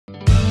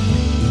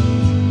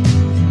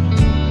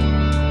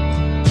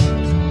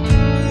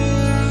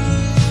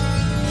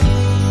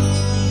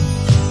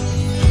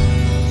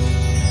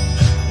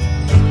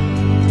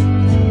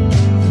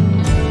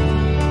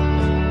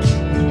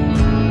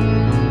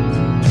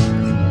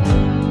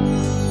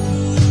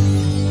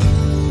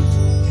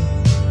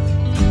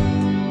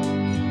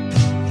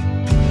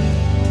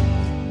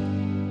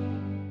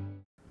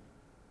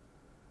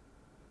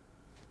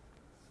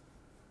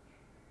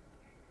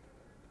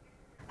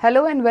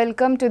Hello and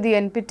welcome to the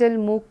NPTEL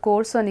MOOC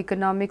course on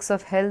Economics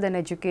of Health and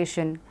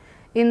Education.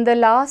 In the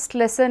last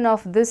lesson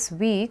of this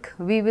week,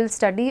 we will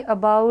study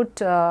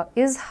about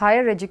is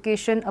higher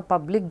education a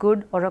public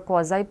good or a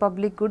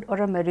quasi-public good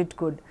or a merit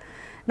good.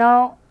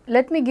 Now,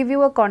 let me give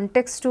you a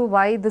context to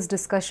why this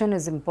discussion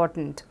is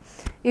important.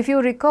 If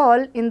you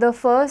recall, in the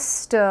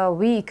first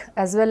week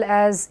as well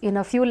as in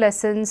a few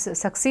lessons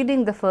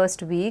succeeding the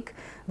first week,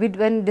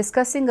 when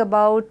discussing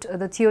about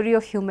the theory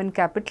of human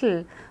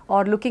capital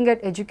or looking at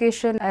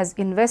education as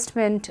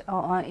investment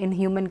in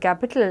human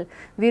capital,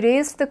 we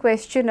raised the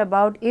question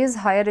about is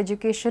higher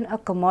education a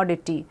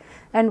commodity,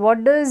 and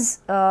what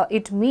does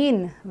it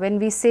mean when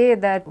we say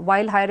that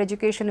while higher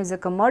education is a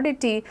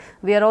commodity,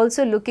 we are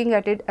also looking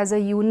at it as a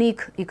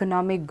unique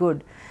economic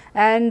good.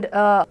 And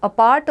a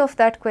part of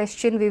that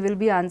question we will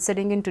be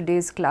answering in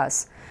today's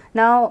class.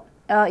 Now,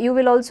 you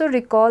will also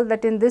recall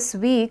that in this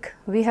week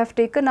we have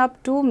taken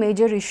up two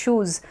major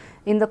issues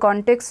in the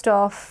context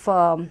of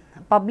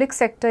public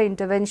sector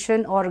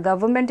intervention or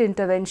government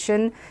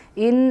intervention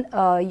in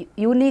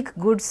unique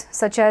goods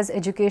such as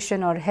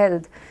education or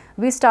health.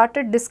 We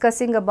started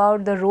discussing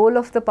about the role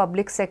of the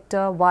public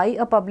sector, why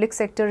a public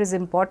sector is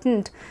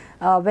important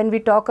when we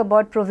talk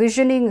about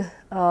provisioning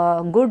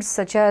goods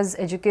such as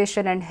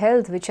education and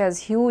health, which has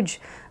huge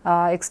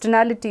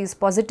externalities,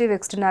 positive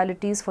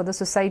externalities for the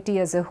society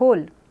as a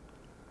whole.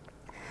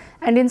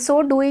 And in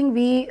so doing,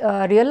 we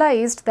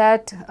realized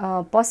that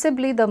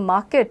possibly the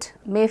market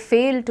may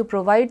fail to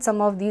provide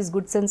some of these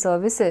goods and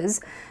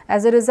services,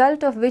 as a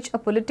result of which a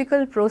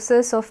political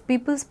process of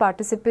people's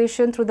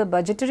participation through the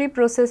budgetary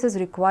process is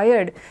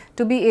required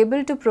to be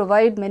able to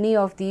provide many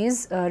of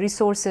these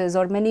resources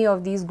or many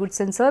of these goods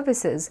and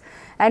services.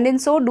 And in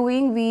so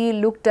doing, we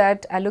looked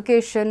at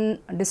allocation,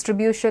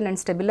 distribution and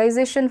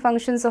stabilization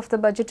functions of the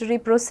budgetary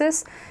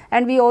process,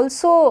 and we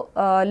also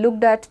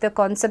looked at the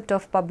concept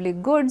of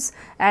public goods.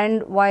 And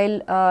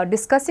while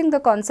discussing the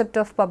concept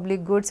of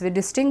public goods, we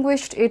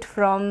distinguished it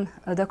from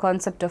the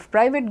concept of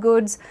private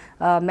goods,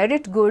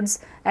 merit goods,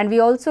 and we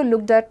also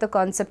looked at the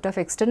concept of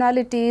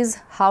externalities.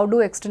 How do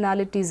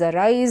externalities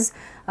arise?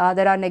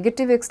 There are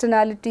negative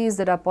externalities,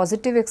 there are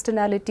positive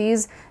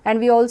externalities, and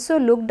we also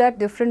looked at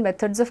different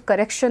methods of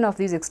correction of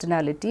these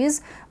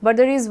externalities. But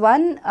there is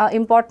one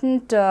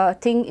important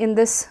thing in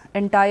this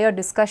entire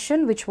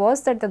discussion, which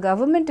was that the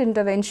government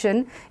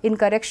intervention in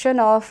correction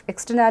of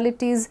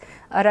externalities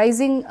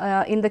arising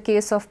in the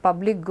case of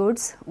public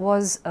goods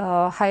was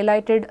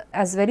highlighted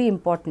as very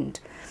important.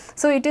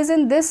 So, it is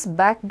in this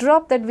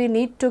backdrop that we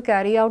need to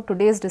carry out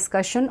today's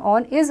discussion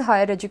on is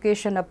higher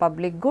education a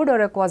public good or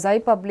a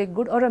quasi-public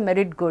good or a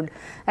merit good.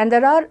 And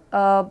there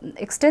are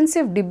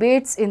extensive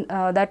debates in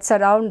that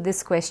surround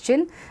this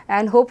question,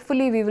 and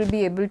hopefully we will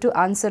be able to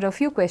answer a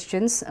few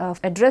questions,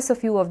 address a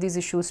few of these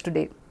issues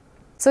today.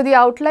 So, the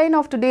outline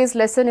of today's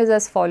lesson is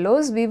as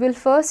follows. We will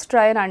first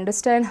try and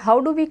understand how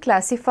do we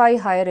classify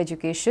higher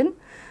education.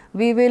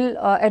 We will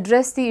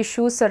address the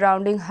issues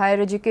surrounding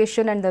higher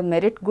education and the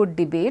merit good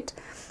debate.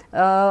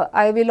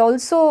 I will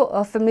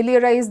also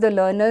familiarize the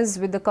learners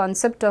with the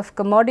concept of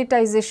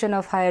commoditization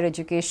of higher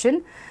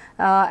education,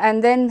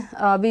 and then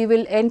we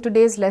will end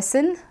today's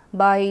lesson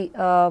by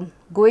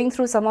going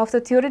through some of the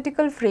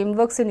theoretical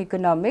frameworks in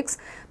economics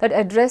that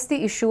address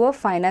the issue of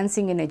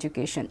financing in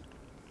education.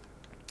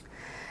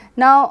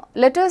 Now,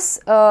 let us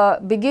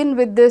begin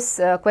with this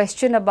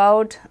question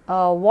about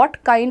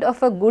what kind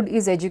of a good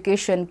is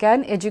education.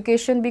 Can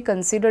education be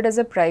considered as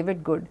a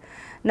private good?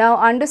 Now,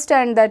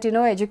 understand that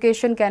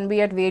education can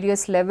be at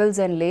various levels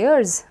and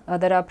layers.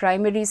 There are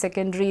primary,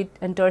 secondary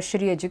and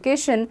tertiary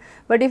education,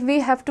 but if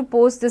we have to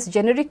pose this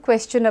generic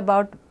question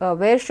about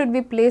where should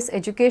we place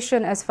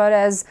education as far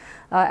as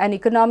an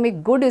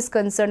economic good is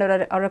concerned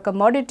or a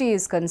commodity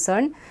is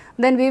concerned,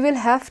 then we will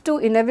have to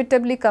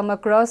inevitably come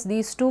across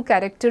these two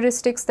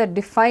characteristics that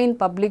define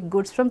public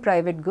goods from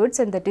private goods,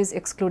 and that is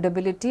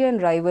excludability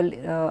and rival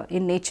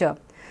in nature.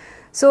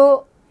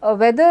 So,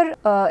 whether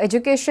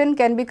education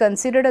can be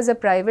considered as a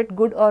private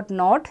good or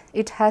not,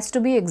 it has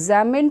to be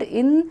examined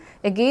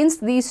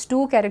against these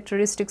two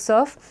characteristics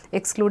of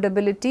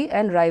excludability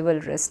and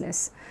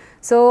rivalrousness.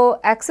 So,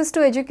 access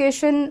to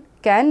education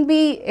can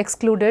be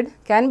excluded,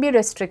 can be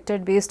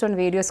restricted based on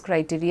various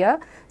criteria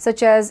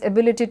such as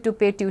ability to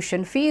pay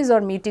tuition fees or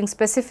meeting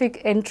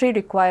specific entry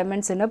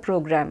requirements in a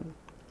program.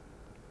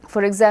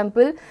 For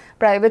example,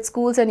 private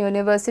schools and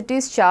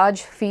universities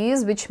charge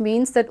fees, which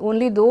means that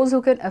only those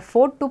who can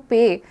afford to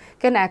pay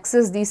can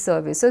access these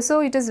services. So,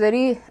 it is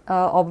very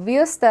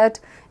obvious that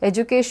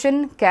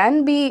education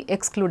can be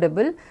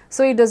excludable.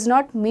 So, it does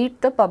not meet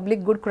the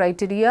public good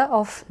criteria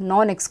of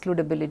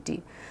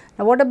non-excludability.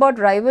 Now, what about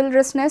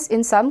rivalrousness?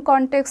 In some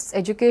contexts,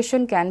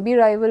 education can be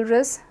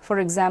rivalrous. For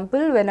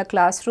example, when a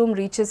classroom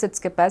reaches its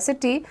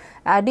capacity,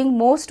 adding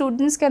more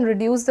students can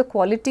reduce the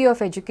quality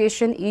of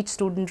education each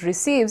student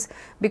receives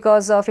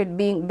because of it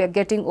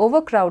getting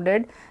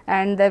overcrowded,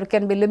 and there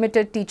can be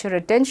limited teacher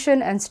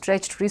attention and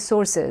stretched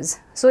resources.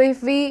 So,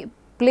 if we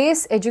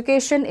place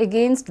education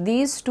against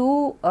these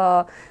two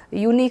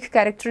unique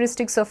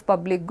characteristics of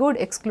public good,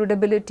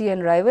 excludability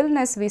and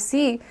rivalness, we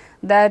see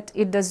that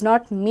it does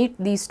not meet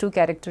these two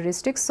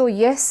characteristics. So,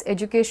 yes,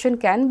 education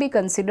can be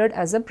considered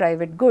as a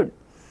private good.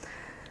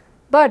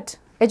 But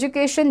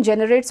education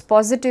generates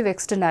positive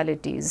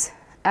externalities,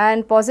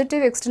 and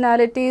positive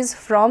externalities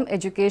from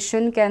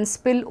education can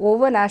spill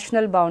over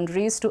national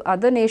boundaries to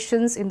other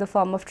nations in the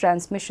form of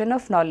transmission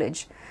of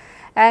knowledge.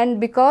 And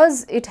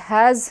because it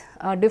has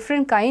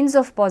different kinds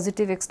of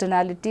positive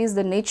externalities,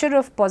 the nature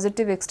of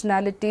positive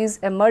externalities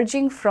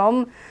emerging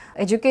from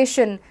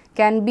education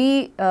can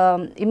be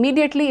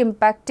immediately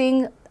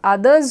impacting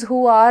others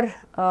who are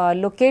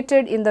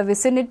located in the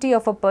vicinity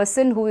of a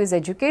person who is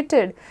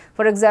educated.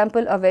 For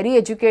example, a very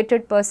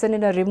educated person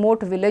in a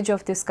remote village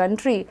of this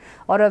country,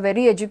 or a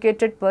very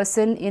educated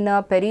person in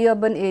a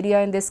peri-urban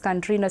area in this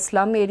country, in a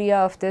slum area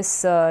of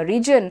this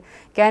region,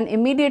 can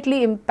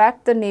immediately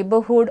impact the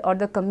neighborhood or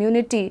the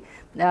community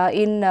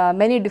in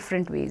many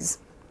different ways.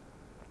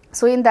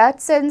 So, in that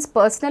sense,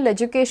 personal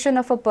education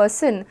of a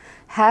person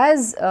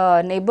has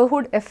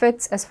neighborhood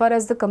effects as far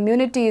as the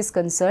community is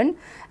concerned,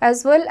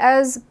 as well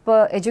as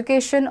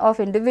education of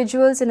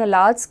individuals in a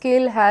large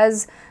scale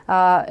has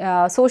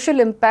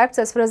social impacts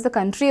as far as the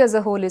country as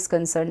a whole is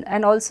concerned,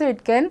 and also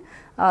it can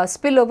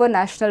spill over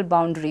national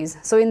boundaries.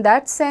 So, in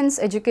that sense,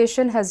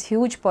 education has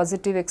huge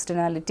positive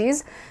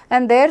externalities,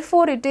 and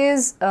therefore, it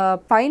is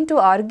fine to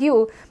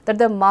argue that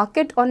the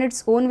market on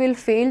its own will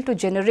fail to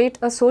generate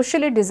a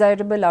socially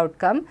desirable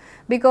outcome,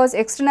 because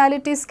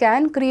externalities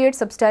can create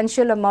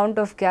substantial amount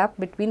of gap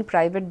between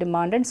private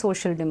demand and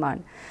social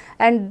demand.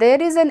 And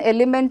there is an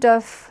element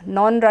of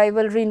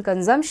non-rivalry in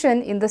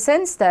consumption, in the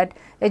sense that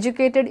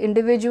educated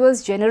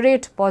individuals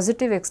generate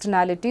positive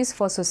externalities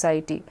for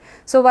society.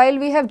 So, while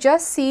we have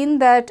just seen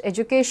that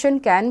education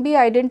can be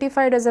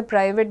identified as a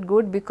private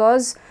good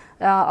because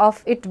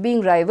of it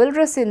being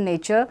rivalrous in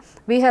nature,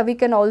 we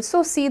can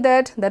also see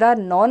that there are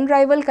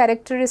non-rival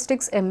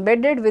characteristics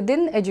embedded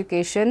within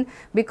education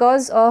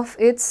because of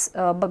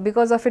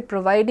it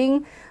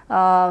providing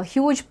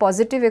huge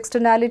positive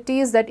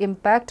externalities that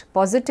impact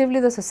positively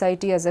the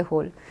society as a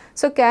whole.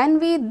 So, can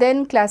we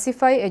then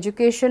classify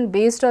education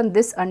based on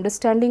this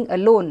understanding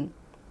alone?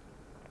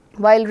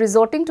 While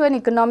resorting to an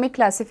economic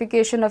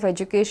classification of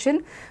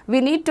education,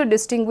 we need to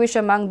distinguish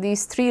among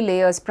these three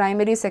layers: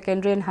 primary,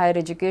 secondary and higher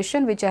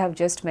education, which I have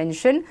just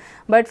mentioned.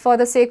 But for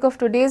the sake of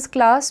today's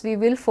class, we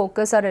will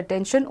focus our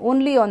attention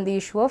only on the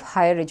issue of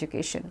higher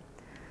education.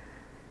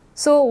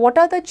 So, what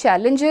are the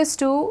challenges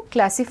to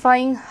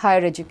classifying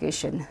higher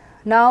education?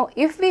 Now,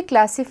 if we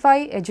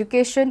classify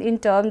education in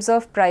terms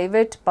of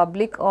private,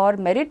 public or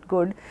merit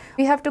good,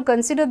 we have to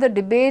consider the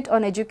debate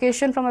on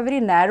education from a very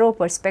narrow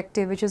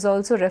perspective, which is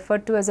also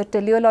referred to as a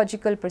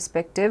teleological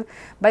perspective,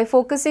 by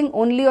focusing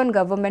only on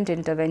government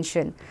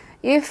intervention.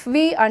 If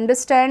we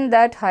understand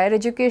that higher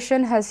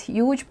education has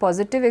huge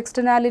positive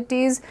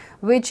externalities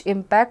which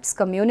impacts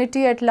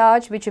community at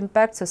large, which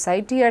impacts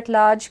society at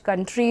large,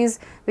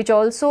 countries, which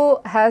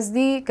also has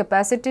the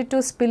capacity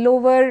to spill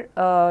over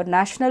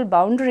national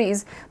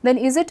boundaries, then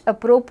is it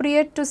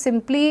appropriate to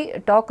simply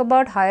talk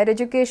about higher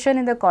education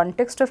in the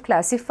context of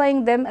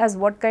classifying them as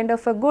what kind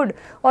of a good,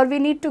 or we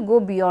need to go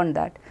beyond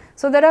that?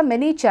 So, there are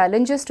many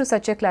challenges to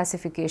such a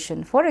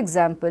classification. For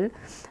example,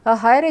 a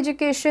higher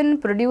education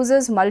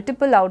produces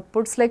multiple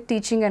outputs like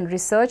teaching and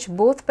research,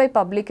 both by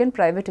public and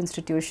private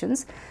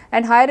institutions,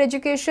 and higher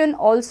education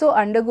also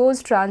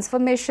undergoes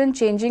transformation,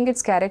 changing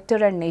its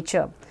character and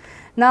nature.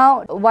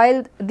 Now,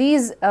 while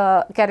these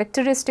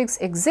characteristics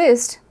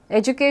exist,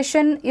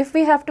 education, if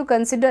we have to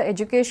consider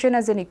education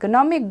as an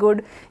economic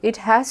good, it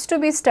has to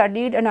be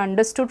studied and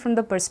understood from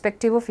the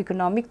perspective of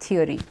economic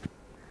theory.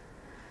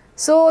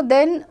 So,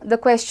 then the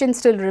question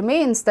still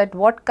remains that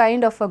what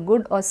kind of a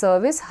good or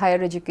service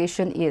higher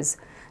education is.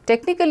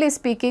 Technically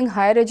speaking,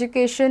 higher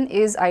education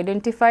is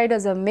identified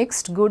as a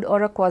mixed good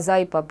or a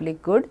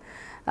quasi-public good.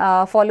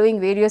 Following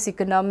various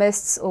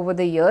economists over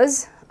the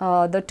years,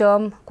 the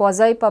term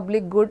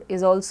quasi-public good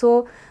is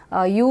also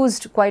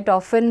used quite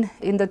often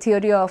in the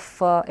theory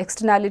of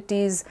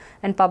externalities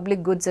and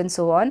public goods and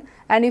so on.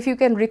 And if you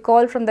can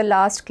recall from the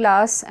last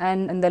class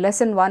and in the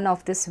lesson 1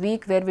 of this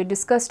week, where we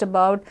discussed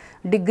about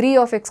degree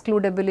of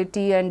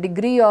excludability and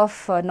degree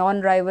of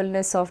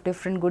non-rivalness of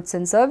different goods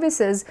and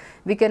services,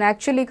 we can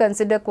actually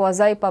consider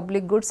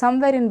quasi-public goods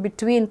somewhere in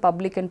between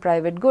public and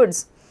private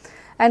goods.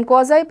 And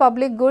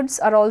quasi-public goods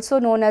are also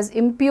known as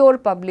impure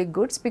public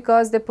goods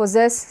because they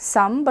possess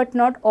some but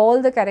not all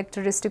the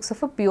characteristics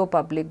of a pure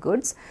public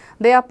goods.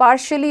 They are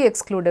partially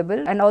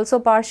excludable and also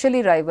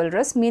partially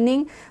rivalrous,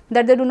 meaning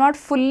that they do not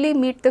fully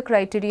meet the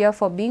criteria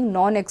for being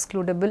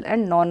non-excludable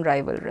and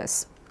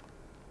non-rivalrous.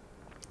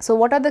 So,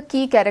 what are the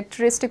key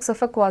characteristics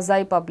of a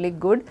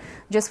quasi-public good?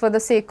 Just for the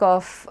sake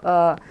of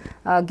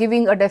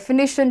giving a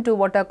definition to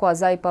what are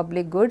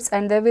quasi-public goods,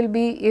 and there will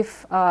be,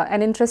 if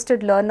an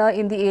interested learner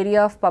in the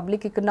area of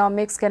public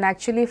economics can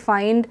actually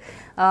find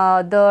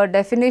the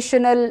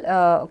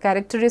definitional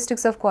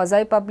characteristics of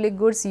quasi-public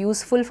goods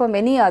useful for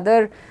many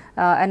other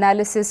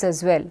analysis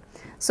as well.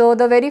 So,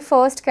 the very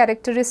first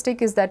characteristic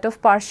is that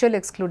of partial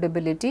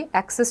excludability.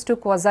 Access to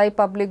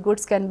quasi-public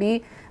goods can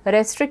be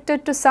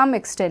restricted to some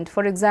extent.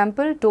 For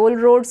example, toll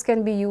roads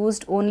can be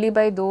used only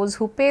by those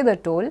who pay the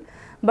toll,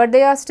 but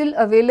they are still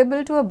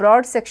available to a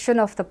broad section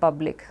of the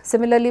public.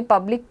 Similarly,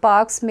 public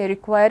parks may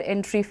require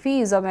entry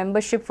fees or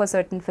membership for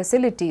certain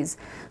facilities.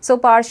 So,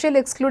 partial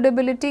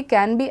excludability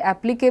can be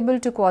applicable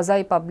to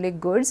quasi-public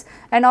goods,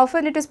 and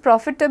often it is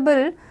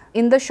profitable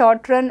in the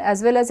short run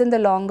as well as in the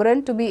long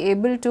run to be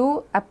able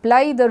to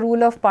apply the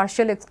rule of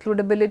partial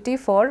excludability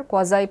for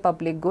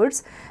quasi-public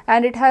goods,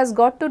 and it has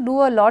got to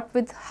do a lot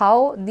with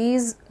how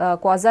these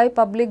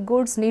quasi-public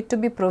goods need to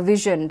be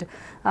provisioned.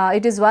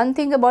 It is one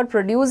thing about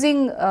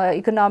producing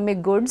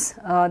economic goods,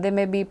 they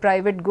may be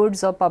private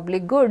goods or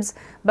public goods,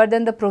 but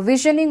then the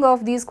provisioning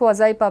of these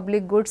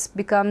quasi-public goods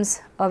becomes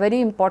a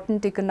very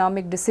important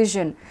economic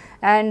decision,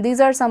 and these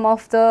are some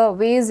of the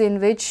ways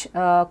in which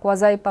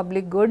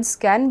quasi-public goods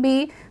can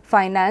be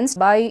financed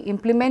by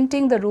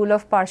implementing the rule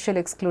of partial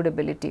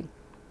excludability.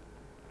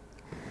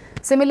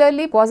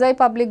 Similarly,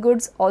 quasi-public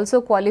goods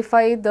also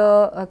qualify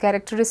the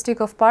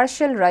characteristic of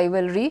partial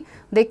rivalry.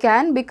 They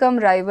can become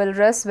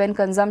rivalrous when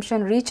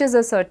consumption reaches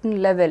a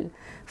certain level.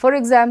 For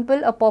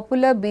example, a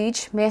popular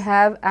beach may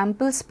have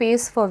ample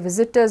space for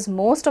visitors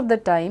most of the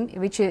time,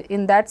 which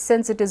in that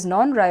sense it is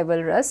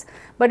non-rivalrous,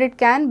 but it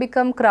can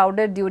become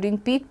crowded during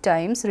peak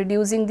times,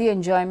 reducing the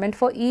enjoyment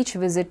for each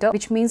visitor,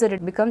 which means that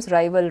it becomes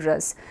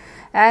rivalrous.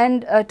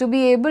 And to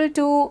be able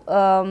to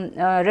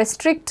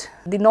restrict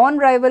the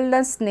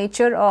non-rivalrous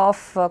nature of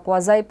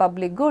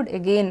quasi-public good,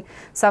 again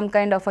some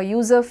kind of a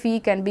user fee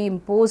can be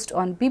imposed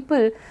on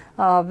people,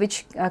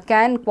 which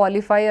can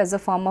qualify as a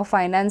form of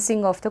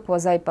financing of the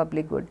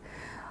quasi-public good.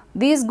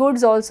 These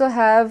goods also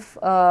have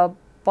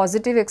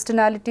positive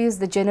externalities.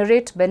 They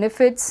generate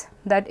benefits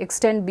that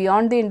extend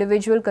beyond the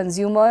individual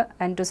consumer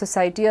and to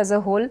society as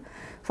a whole.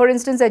 For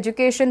instance,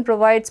 education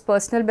provides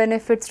personal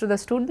benefits to the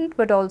student,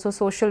 but also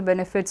social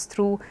benefits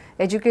through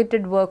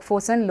educated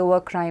workforce and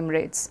lower crime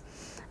rates.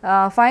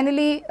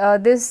 Finally,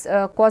 this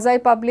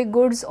quasi-public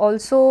goods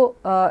also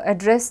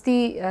address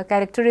the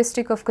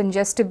characteristic of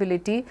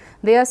congestibility.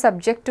 They are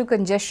subject to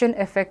congestion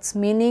effects,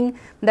 meaning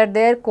that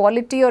their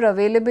quality or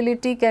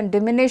availability can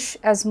diminish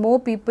as more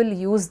people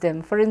use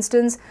them. For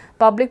instance,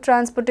 public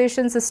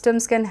transportation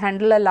systems can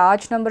handle a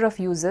large number of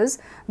users,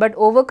 but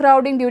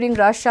overcrowding during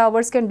rush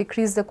hours can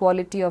decrease the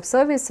quality of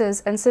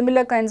services, and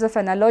similar kinds of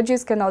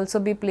analogies can also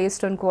be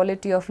placed on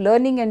quality of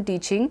learning and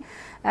teaching.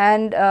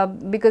 And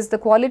because the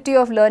quality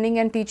of learning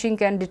and teaching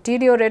can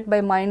deteriorate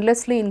by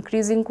mindlessly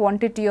increasing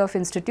quantity of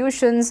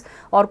institutions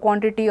or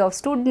quantity of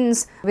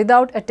students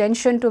without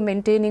attention to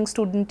maintaining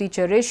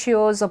student-teacher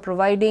ratios or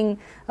providing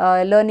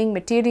learning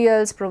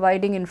materials,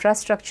 providing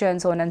infrastructure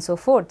and so on and so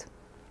forth.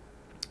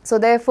 So,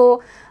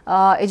 therefore,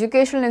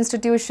 educational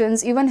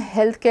institutions, even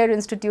healthcare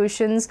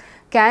institutions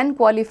can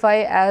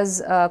qualify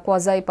as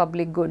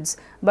quasi-public goods,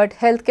 but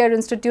healthcare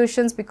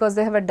institutions, because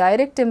they have a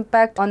direct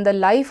impact on the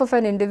life of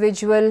an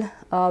individual,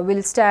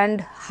 will stand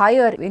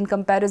higher in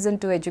comparison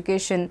to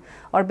education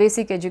or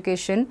basic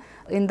education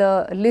in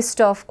the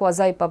list of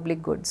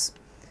quasi-public goods.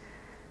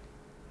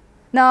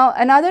 Now,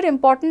 another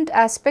important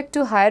aspect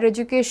to higher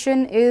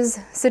education is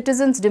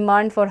citizens'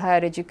 demand for higher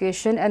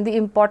education, and the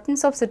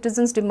importance of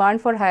citizens' demand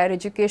for higher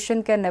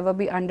education can never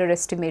be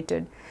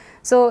underestimated.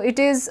 So, it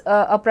is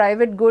a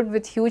private good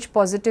with huge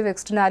positive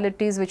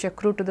externalities which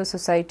accrue to the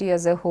society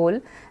as a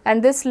whole,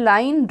 and this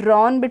line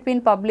drawn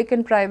between public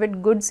and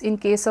private goods in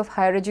case of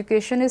higher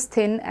education is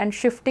thin and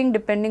shifting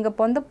depending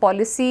upon the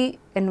policy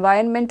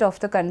environment of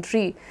the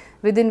country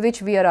within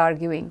which we are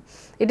arguing.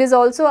 It is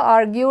also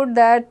argued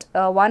that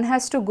one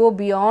has to go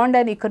beyond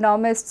an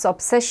economist's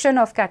obsession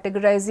of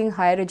categorizing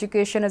higher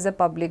education as a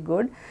public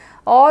good,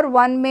 or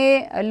one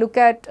may look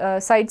at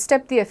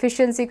sidestep the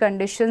efficiency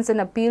conditions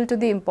and appeal to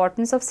the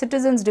importance of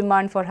citizens'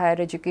 demand for higher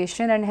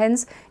education, and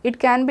hence it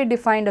can be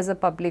defined as a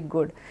public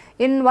good.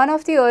 In one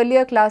of the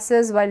earlier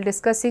classes, while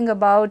discussing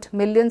about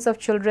millions of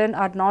children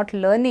are not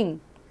learning,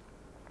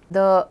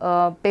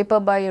 the paper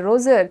by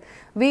Roser,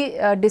 we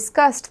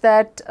discussed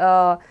that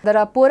there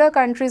are poorer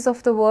countries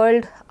of the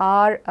world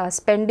are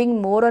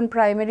spending more on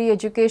primary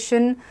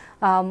education,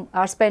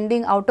 are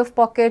spending out of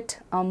pocket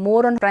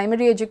more on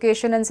primary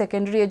education and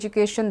secondary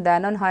education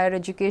than on higher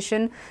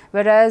education,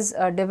 whereas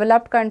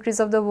developed countries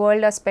of the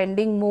world are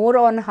spending more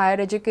on higher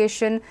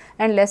education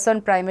and less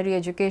on primary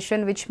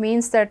education, which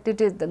means that it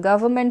is the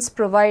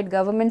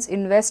governments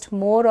invest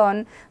more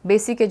on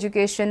basic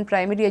education,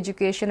 primary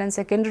education and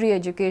secondary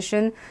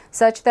education,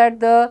 such that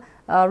the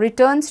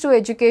returns to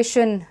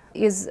education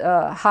is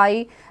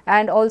high,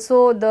 and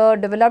also the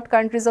developed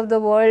countries of the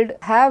world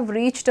have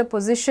reached a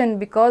position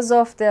because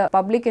of the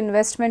public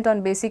investment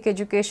on basic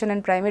education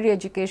and primary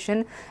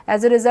education,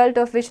 as a result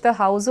of which the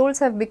households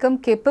have become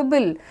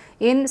capable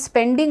in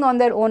spending on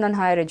their own on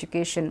higher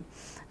education.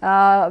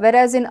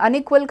 Whereas in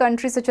unequal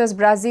countries such as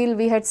Brazil,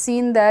 we had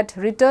seen that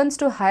returns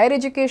to higher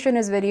education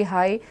is very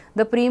high.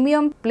 The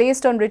premium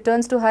placed on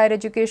returns to higher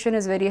education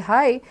is very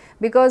high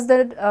because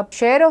the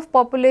share of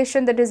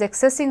population that is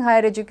accessing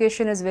higher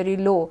education is very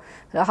low.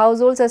 The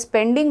households are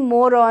spending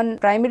more on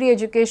primary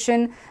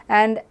education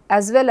and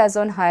as well as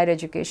on higher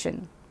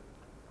education.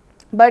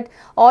 But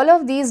all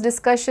of these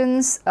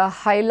discussions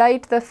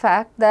highlight the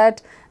fact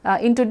that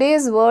in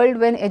today's world,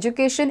 when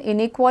education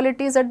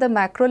inequalities at the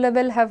macro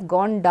level have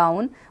gone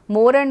down,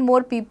 more and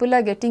more people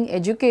are getting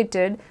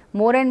educated,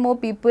 more and more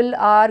people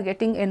are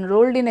getting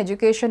enrolled in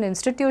education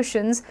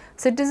institutions,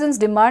 citizens'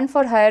 demand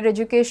for higher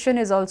education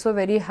is also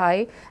very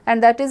high,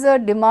 and that is a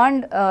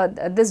demand,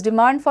 this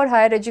demand for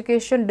higher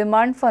education,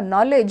 demand for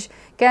knowledge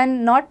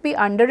can not be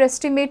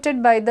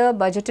underestimated by the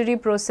budgetary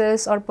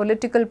process or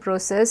political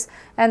process,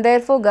 and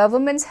therefore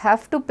governments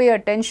have to pay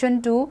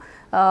attention to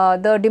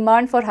the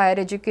demand for higher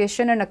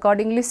education and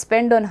accordingly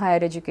spend on higher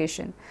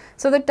education.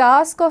 So, the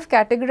task of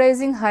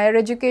categorizing higher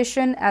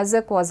education as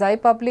a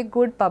quasi-public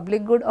good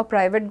or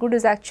private good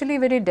is actually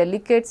very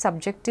delicate,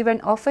 subjective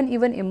and often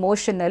even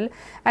emotional,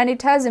 and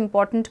it has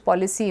important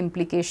policy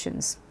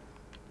implications.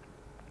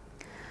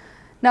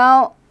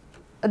 Now,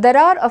 there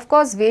are of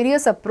course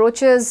various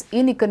approaches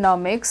in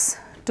economics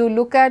to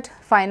look at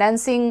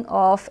financing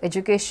of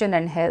education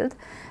and health,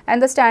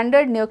 and the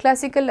standard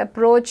neoclassical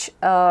approach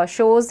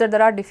shows that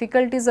there are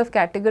difficulties of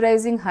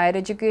categorizing higher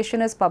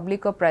education as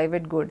public or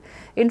private good.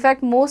 In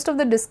fact, most of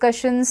the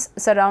discussions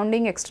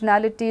surrounding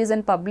externalities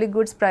and public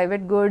goods,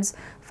 private goods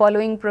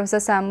following Professor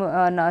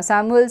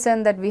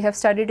Samuelson that we have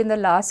studied in the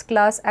last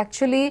class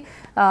actually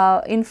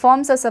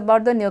informs us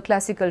about the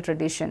neoclassical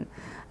tradition.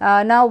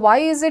 Now, why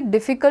is it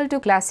difficult to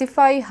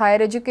classify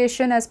higher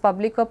education as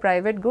public or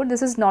private good?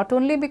 This is not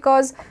only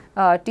because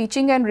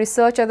teaching and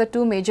research are the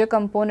two major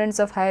components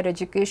of higher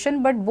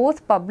education, but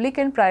both public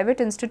and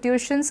private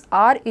institutions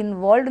are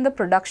involved in the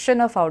production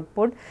of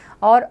output,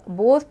 or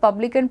both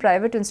public and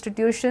private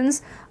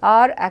institutions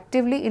are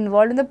actively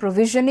involved in the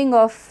provisioning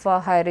of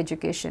higher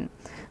education.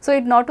 So,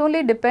 it not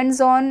only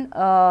depends on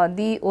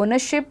the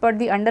ownership, but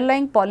the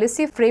underlying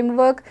policy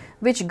framework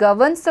which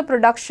governs the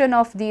production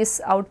of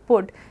these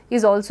output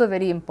is also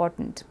very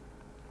important.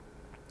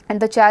 And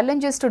the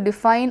challenge is to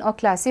define or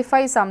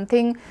classify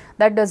something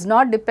that does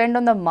not depend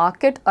on the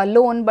market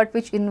alone, but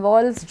which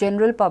involves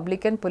general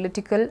public and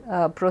political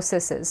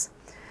processes.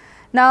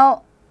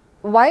 Now,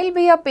 while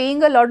we are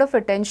paying a lot of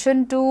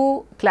attention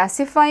to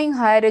classifying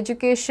higher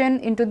education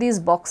into these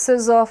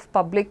boxes of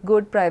public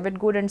good, private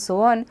good and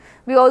so on,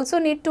 we also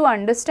need to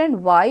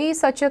understand why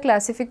such a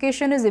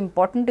classification is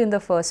important in the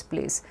first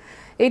place.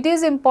 It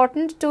is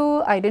important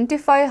to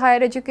identify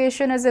higher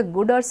education as a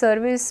good or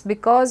service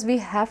because we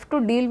have to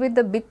deal with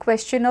the big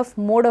question of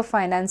mode of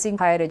financing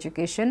higher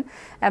education,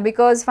 and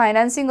because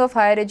financing of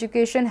higher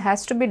education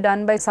has to be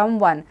done by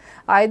someone.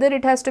 Either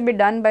it has to be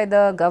done by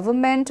the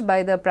government,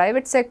 by the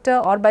private sector,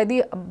 or by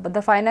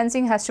the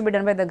financing has to be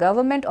done by the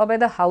government or by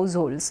the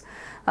households.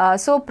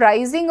 So,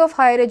 pricing of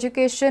higher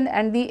education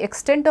and the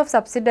extent of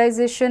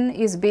subsidization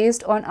is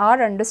based on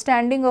our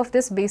understanding of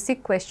this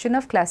basic question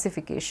of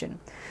classification.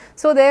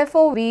 So,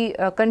 therefore, we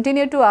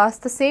continue to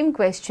ask the same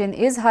question: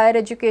 is higher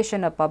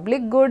education a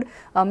public good,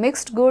 a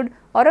mixed good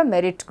or a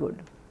merit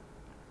good?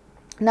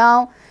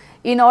 Now,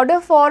 in order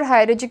for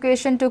higher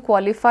education to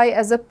qualify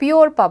as a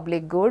pure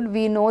public good,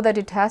 we know that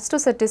it has to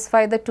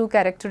satisfy the two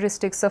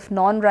characteristics of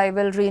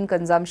non-rivalry in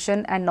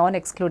consumption and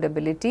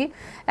non-excludability.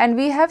 And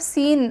we have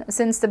seen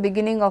since the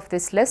beginning of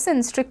this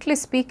lesson, strictly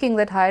speaking,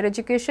 that higher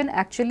education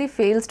actually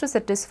fails to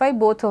satisfy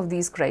both of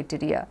these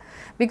criteria,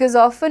 because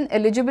often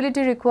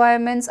eligibility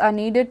requirements are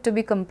needed to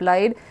be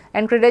complied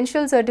and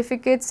credential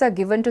certificates are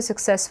given to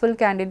successful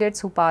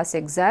candidates who pass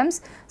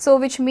exams. So,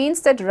 which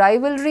means that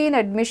rivalry in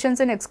admissions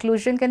and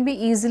exclusion can be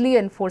easily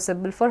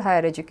enforceable for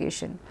higher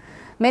education.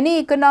 Many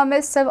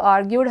economists have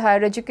argued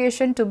higher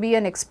education to be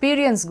an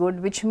experience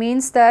good, which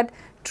means that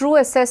true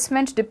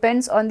assessment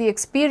depends on the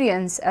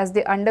experience as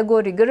they undergo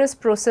rigorous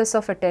process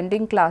of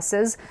attending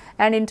classes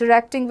and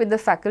interacting with the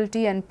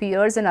faculty and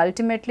peers, and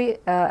ultimately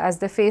as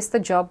they face the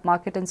job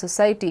market and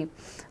society.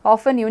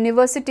 Often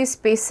university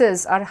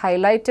spaces are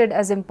highlighted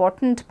as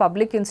important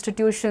public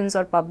institutions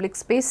or public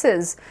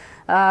spaces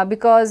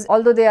because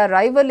although they are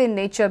rival in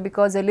nature,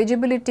 because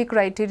eligibility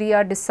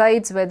criteria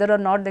decides whether or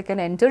not they can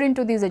enter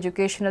into these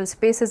educational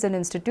spaces and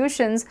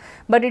institutions,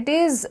 but it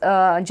is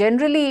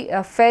generally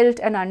felt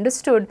and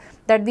understood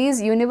that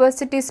these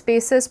university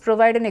spaces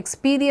provide an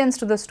experience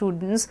to the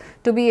students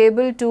to be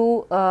able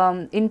to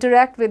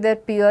interact with their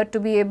peer, to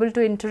be able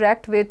to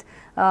interact with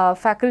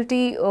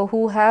faculty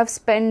who have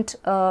spent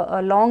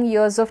long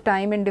years of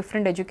time in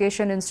different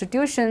education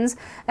institutions,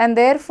 and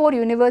therefore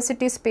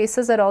university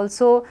spaces are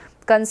also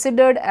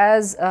considered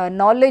as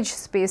knowledge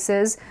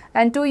spaces.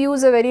 And to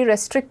use a very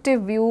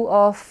restrictive view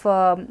of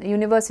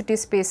university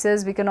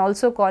spaces, we can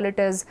also call it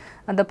as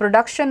the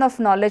production of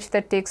knowledge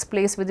that takes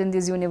place within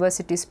these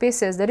university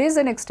spaces. There is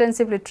an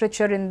extensive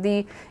literature in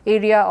the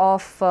area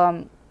of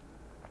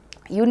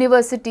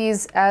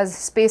universities as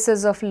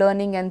spaces of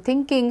learning and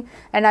thinking,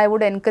 and I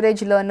would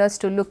encourage learners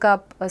to look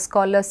up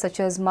scholars such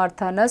as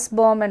Martha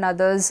Nussbaum and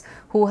others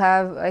who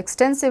have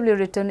extensively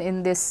written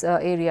in this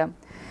area.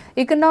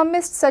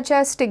 Economists such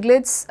as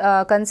Stiglitz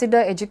consider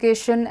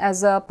education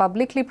as a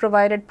publicly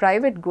provided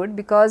private good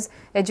because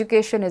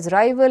education is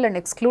rival and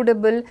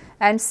excludable,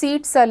 and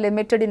seats are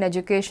limited in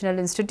educational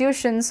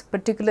institutions,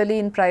 particularly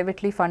in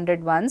privately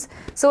funded ones.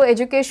 So,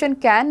 education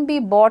can be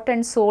bought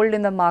and sold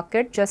in the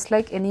market just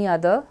like any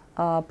other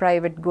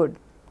private good.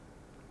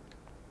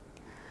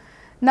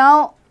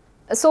 Now,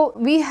 so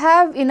we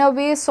have in a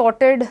way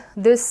sorted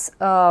this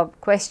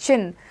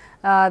question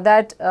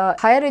that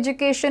higher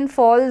education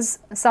falls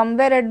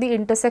somewhere at the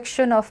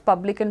intersection of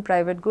public and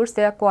private goods.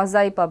 They are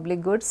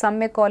quasi-public goods. Some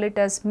may call it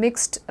as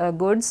mixed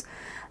goods.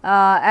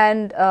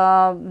 And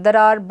there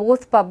are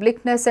both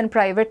publicness and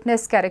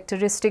privateness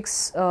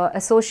characteristics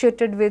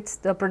associated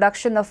with the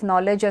production of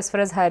knowledge as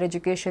far as higher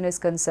education is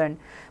concerned.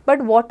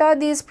 But what are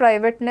these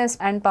privateness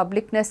and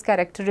publicness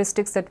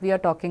characteristics that we are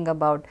talking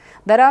about?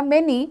 There are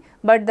many,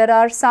 but there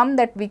are some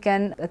that we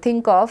can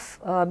think of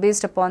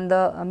based upon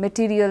the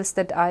materials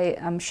that I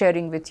am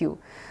sharing with you.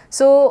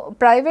 So,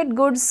 private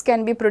goods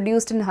can be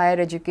produced in higher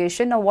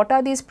education. Now, what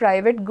are these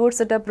private goods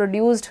that are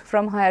produced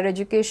from higher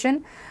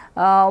education?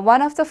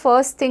 One of the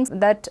first things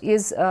that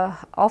is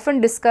often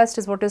discussed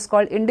is what is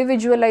called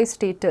individualized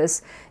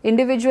status.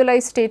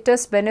 Individualized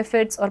status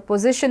benefits or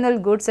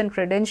positional goods and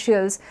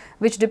credentials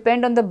which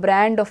depend on the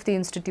brand of the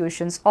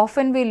institutions.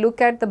 Often we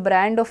look at the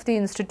brand of the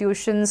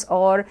institutions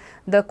or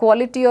the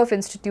quality of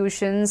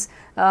institutions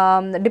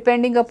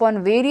depending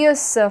upon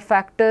various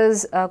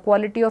factors.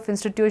 Quality of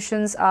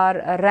institutions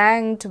are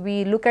ranked,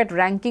 we look at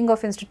ranking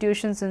of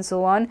institutions and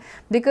so on,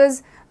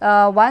 because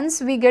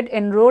once we get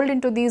enrolled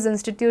into these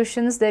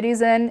institutions, there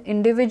is an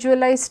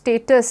individualized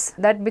status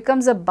that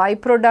becomes a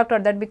byproduct or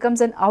that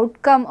becomes an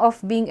outcome of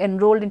being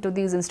enrolled into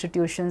these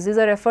institutions. These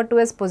are referred to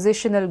as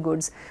positional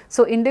goods.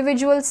 So,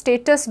 individual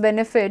status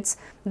benefits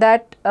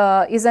that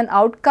is an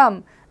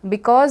outcome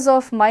because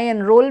of my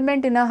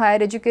enrollment in a higher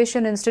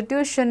education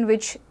institution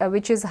which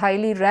is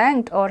highly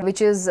ranked or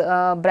which is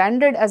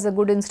branded as a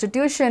good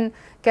institution,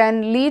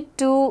 can lead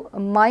to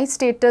my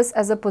status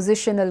as a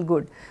positional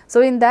good.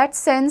 So, in that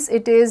sense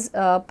it is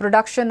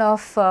production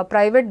of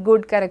private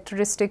good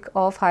characteristic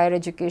of higher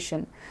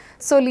education.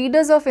 So,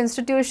 leaders of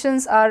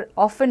institutions are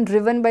often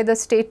driven by the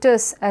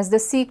status as they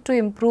seek to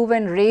improve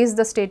and raise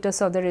the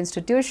status of their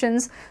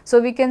institutions.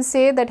 So, we can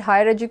say that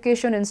higher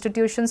education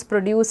institutions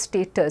produce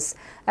status,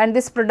 and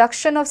this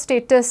production of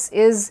status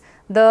is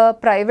the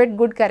private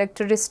good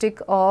characteristic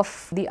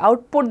of the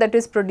output that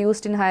is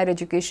produced in higher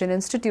education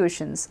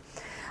institutions.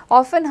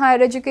 Often higher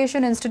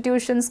education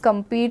institutions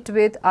compete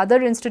with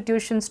other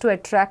institutions to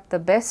attract the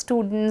best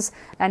students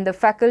and the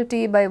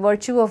faculty by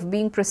virtue of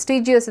being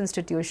prestigious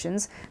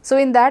institutions. So,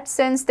 in that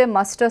sense they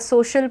muster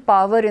social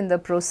power in the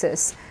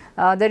process.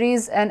 There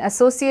is an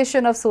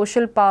association of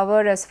social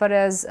power as far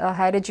as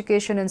higher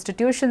education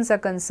institutions are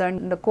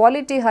concerned. The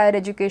quality higher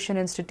education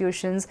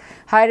institutions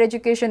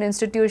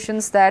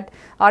that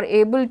are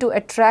able to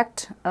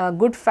attract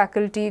good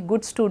faculty,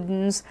 good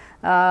students,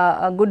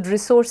 good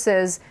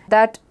resources,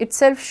 that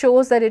itself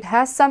shows that it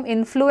has some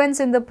influence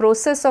in the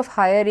process of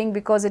hiring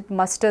because it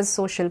musters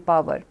social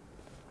power.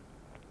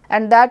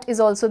 And that is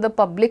also the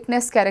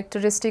publicness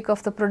characteristic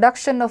of the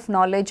production of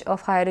knowledge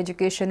of higher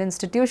education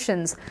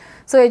institutions.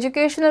 So,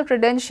 educational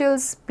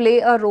credentials play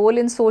a role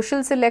in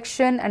social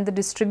selection and the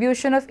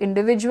distribution of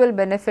individual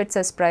benefits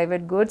as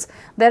private goods.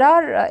 There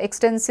are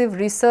extensive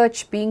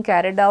research being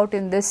carried out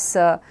in this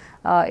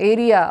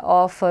area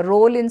of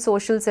role in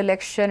social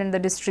selection and the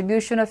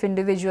distribution of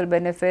individual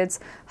benefits,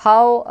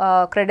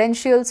 how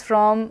credentials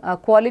from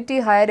quality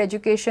higher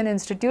education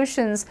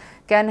institutions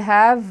can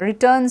have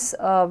returns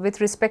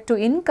with respect to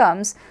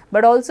incomes,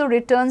 but also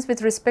returns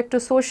with respect to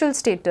social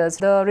status,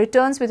 the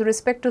returns with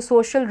respect to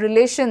social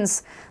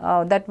relations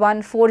that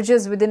one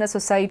forges within a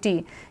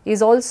society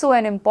is also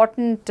an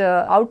important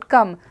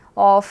outcome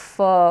of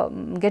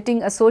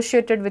getting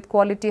associated with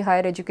quality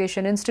higher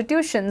education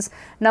institutions.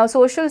 Now,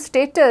 social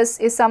status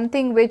is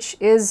something which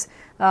is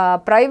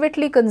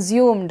privately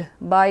consumed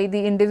by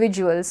the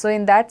individual. So,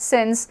 in that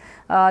sense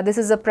this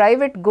is a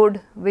private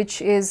good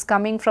which is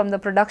coming from the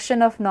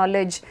production of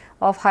knowledge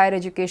of higher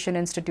education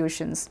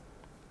institutions.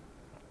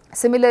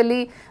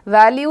 Similarly,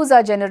 values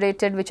are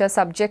generated which are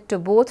subject to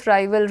both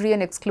rivalry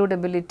and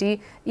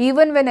excludability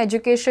even when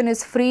education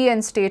is free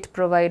and state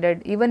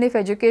provided. Even if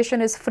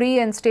education is free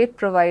and state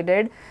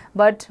provided,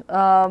 but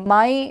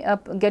my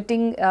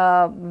getting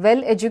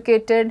well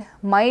educated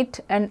might,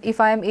 and if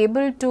I am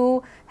able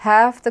to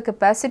have the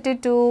capacity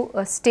to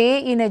stay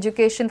in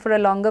education for a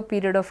longer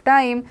period of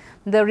time,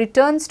 the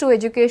returns to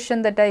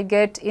education that I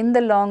get in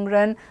the long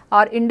run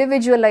are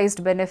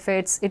individualized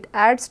benefits. It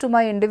adds to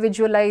my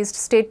individualized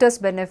status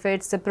benefits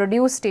benefits, the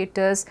produce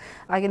status.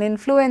 I can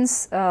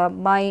influence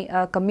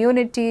my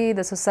community,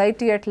 the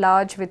society at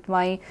large with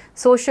my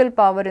social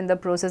power in the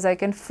process. I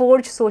can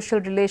forge social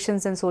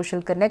relations and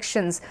social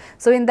connections.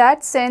 So in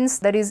that sense,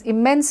 there is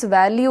immense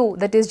value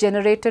that is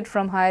generated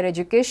from higher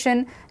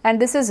education, and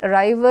this is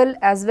rival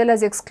as well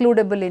as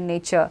excludable in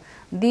nature.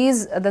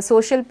 The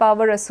social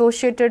power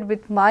associated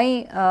with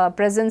my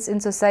presence in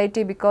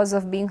society because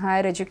of being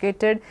higher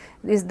educated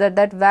is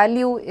that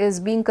value is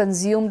being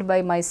consumed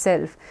by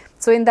myself.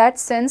 So in that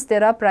sense,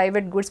 there are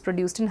private goods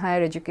produced in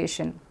higher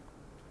education.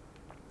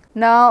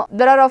 Now,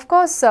 there are of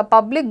course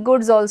public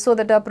goods also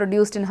that are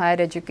produced in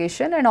higher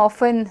education, and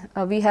often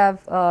we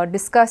have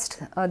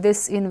discussed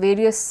this in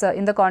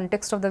the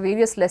context of the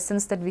various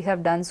lessons that we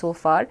have done so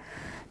far.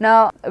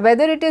 Now,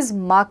 whether it is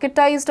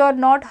marketized or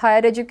not,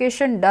 higher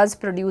education does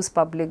produce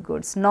public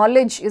goods.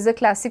 Knowledge is a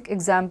classic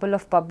example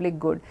of public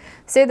good.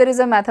 Say there is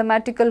a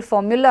mathematical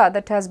formula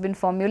that has been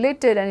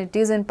formulated and it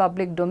is in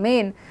public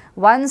domain.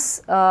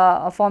 Once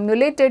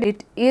formulated,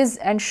 it is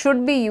and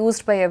should be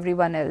used by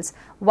everyone else.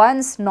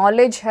 Once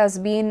knowledge has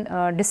been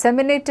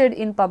disseminated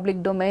in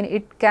public domain,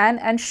 it can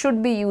and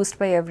should be used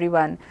by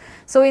everyone.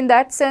 So in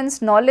that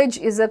sense, knowledge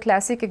is a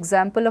classic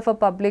example of a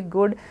public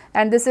good,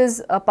 and this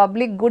is a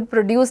public good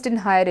produced in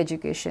higher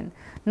education.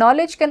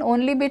 Knowledge can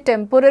only be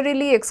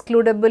temporarily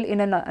excludable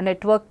in a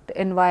networked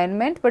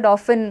environment, but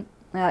often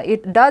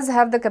it does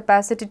have the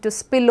capacity to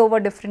spill over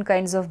different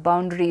kinds of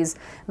boundaries,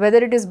 whether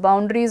it is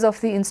boundaries of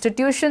the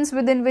institutions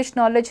within which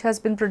knowledge has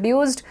been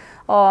produced,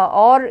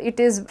 or it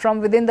is from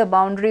within the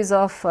boundaries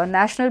of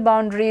national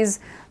boundaries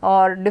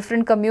or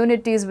different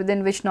communities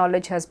within which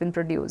knowledge has been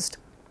produced.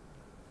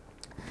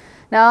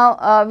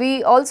 Now,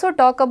 we also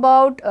talk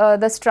about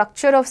the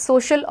structure of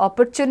social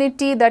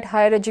opportunity that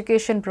higher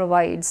education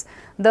provides.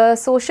 The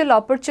social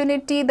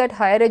opportunity that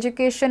higher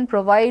education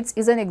provides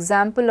is an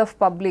example of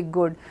public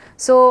good.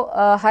 So,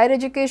 higher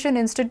education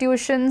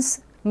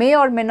institutions may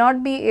or may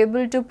not be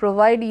able to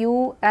provide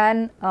you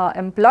an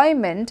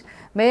employment,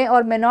 may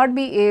or may not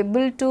be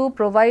able to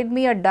provide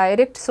me a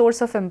direct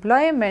source of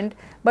employment,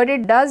 but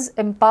it does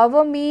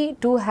empower me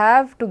to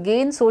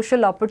gain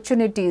social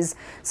opportunities.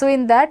 So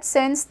in that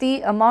sense,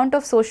 the amount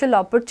of social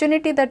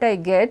opportunity that I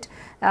get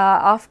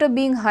after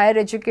being higher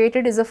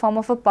educated is a form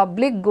of a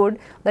public good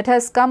that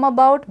has come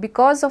about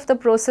because of the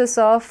process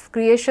of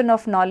creation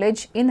of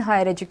knowledge in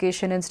higher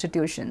education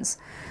institutions.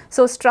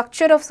 So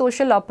structure of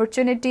social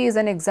opportunity is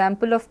an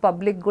example of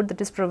public good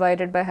that is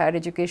provided by higher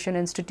education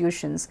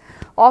institutions.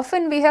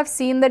 Often we have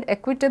seen that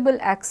equitable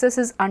access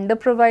is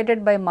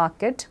underprovided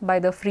by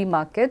the free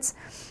markets,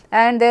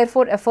 and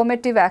therefore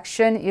affirmative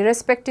action,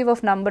 irrespective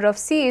of number of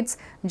seats,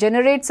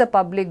 generates a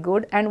public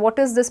good. And what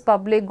is this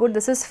public good?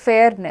 This is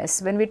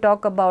fairness. When we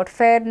talk about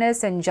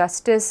fairness and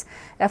justice,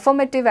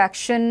 affirmative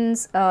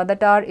actions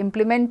that are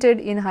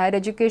implemented in higher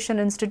education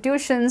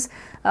institutions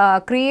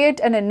create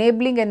an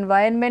enabling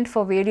environment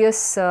for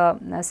various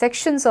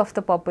sections of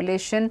the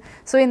population.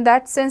 So in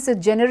that sense, it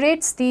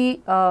generates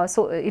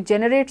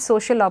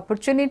social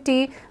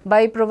opportunity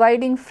by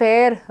providing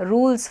fair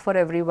rules for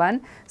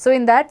everyone. So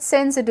in that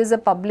sense, it is a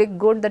public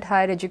good that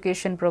higher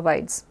education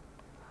provides.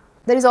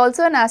 There is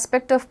also an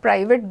aspect of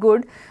private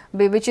good,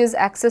 which is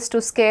access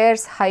to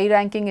scarce,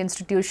 high-ranking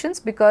institutions,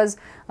 because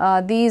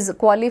these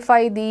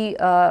qualify the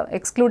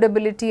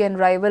excludability and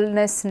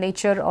rivalness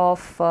nature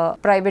of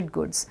private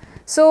goods.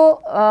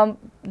 So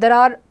there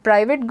are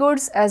private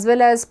goods as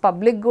well as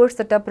public goods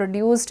that are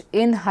produced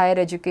in higher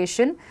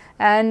education,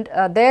 and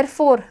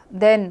therefore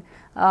then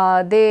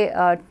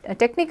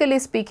technically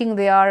speaking,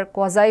 they are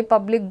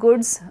quasi-public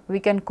goods. We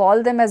can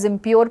call them as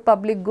impure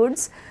public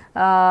goods,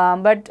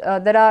 but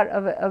there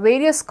are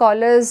various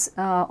scholars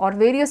or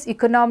various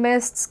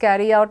economists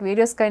carry out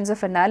various kinds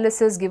of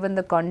analysis given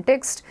the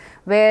context,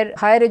 where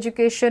higher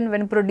education,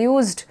 when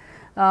produced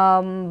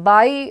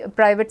by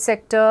private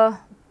sector,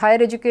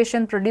 higher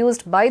education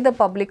produced by the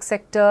public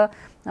sector,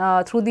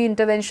 through the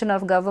intervention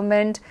of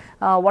government,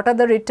 what are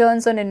the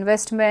returns on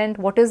investment,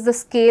 what is the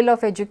scale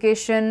of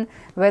education,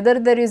 whether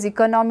there is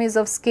economies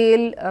of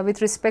scale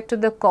with respect to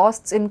the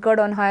costs incurred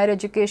on higher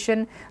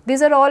education.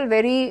 These are all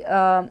very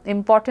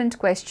important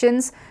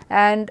questions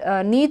and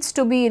needs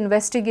to be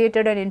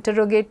investigated and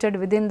interrogated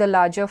within the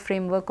larger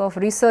framework of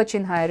research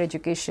in higher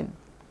education.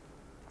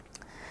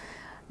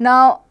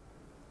 Now,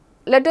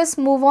 let us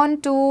move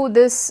on to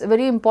this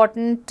very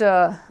important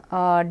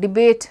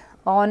debate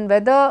on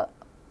whether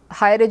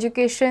higher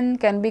education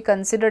can be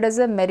considered as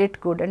a merit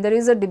good, and there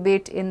is a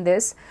debate in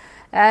this.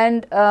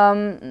 And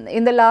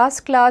in the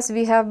last class,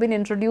 we have been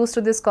introduced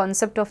to this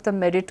concept of the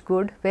merit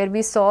good, where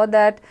we saw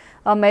that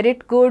a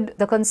merit good,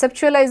 the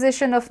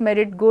conceptualization of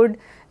merit good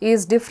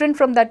is different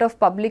from that of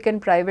public and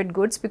private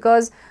goods,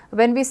 because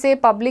when we say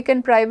public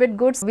and private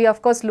goods, we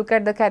of course look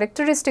at the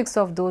characteristics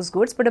of those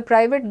goods, but a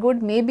private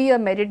good may be a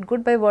merit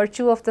good by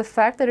virtue of the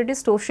fact that it is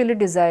socially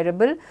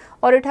desirable,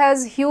 or it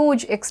has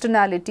huge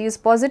externalities,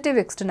 positive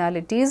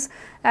externalities,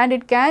 and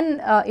it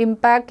can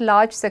impact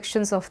large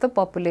sections of the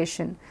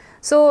population.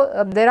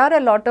 So there are a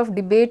lot of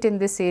debate in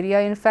this area.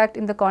 In fact,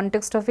 in the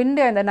context of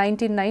India in the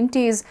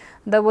 1990s,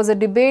 there was a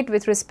debate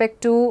with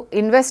respect to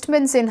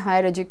investments in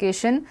higher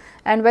education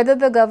and whether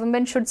the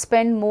government should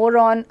spend more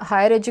on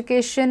higher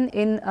education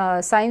in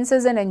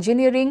sciences and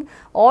engineering,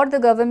 or the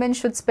government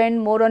should spend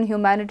more on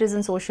humanities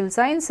and social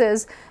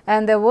sciences.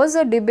 And there was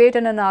a debate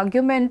and an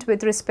argument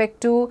with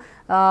respect to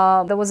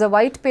there was a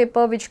white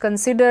paper which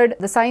considered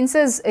the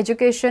sciences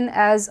education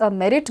as a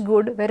merit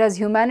good, whereas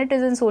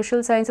humanities and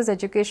social sciences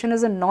education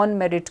is a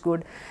non-merit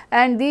good.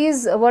 And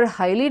these were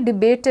highly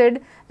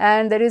debated,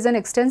 and there is an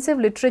extensive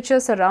literature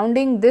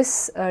surrounding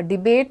this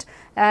debate,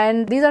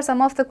 and these are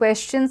some of the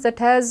questions that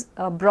has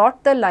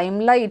brought the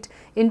limelight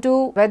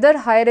into whether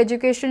higher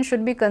education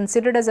should be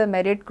considered as a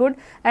merit good,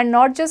 and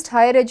not just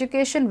higher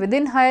education,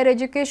 within higher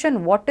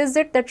education, what is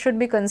it that should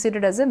be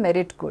considered as a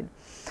merit good.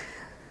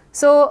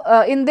 So,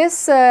 in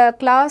this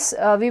class,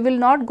 we will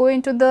not go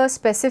into the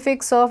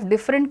specifics of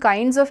different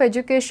kinds of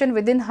education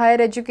within higher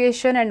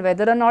education and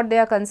whether or not they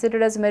are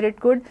considered as merit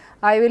good.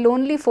 I will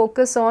only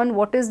focus on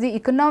what is the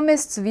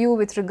economist's view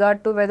with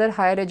regard to whether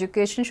higher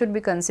education should be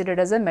considered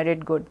as a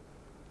merit good.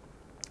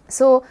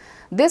 So,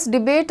 this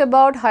debate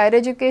about higher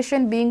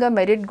education being a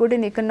merit good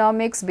in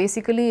economics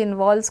basically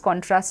involves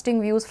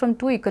contrasting views from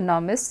two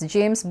economists,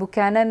 James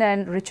Buchanan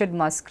and Richard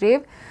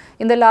Musgrave.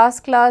 In the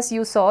last class,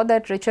 you saw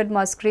that Richard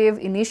Musgrave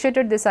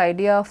initiated this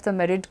idea of the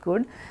merit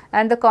good,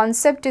 and the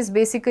concept is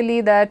basically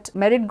that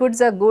merit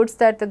goods are goods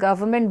that the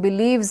government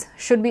believes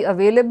should be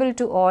available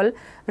to all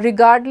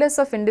regardless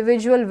of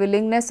individual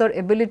willingness or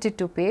ability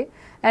to pay.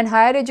 And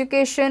higher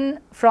education,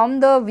 from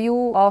the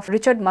view of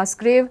Richard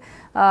Musgrave,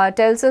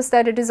 tells us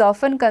that it is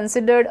often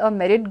considered a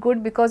merit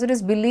good because it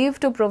is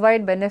believed to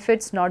provide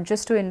benefits not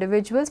just to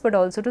individuals but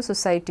also to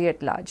society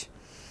at large.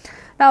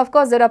 Now, of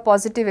course, there are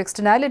positive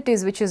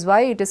externalities, which is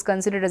why it is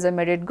considered as a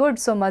merit good.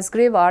 So,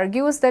 Musgrave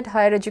argues that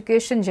higher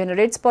education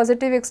generates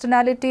positive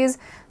externalities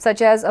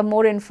such as a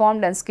more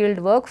informed and skilled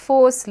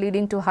workforce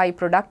leading to high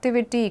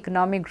productivity,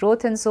 economic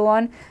growth and so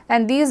on,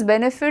 and these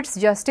benefits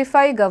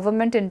justify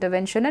government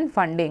intervention and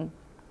funding.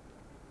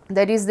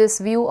 There is this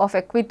view of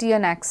equity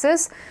and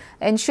access,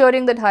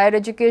 ensuring that higher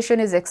education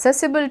is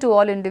accessible to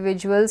all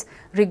individuals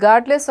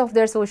regardless of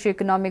their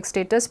socio-economic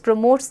status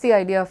promotes the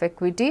idea of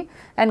equity,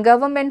 and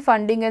government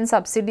funding and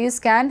subsidies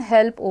can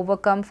help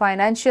overcome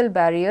financial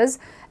barriers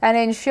and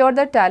ensure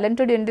that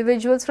talented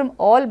individuals from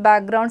all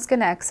backgrounds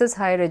can access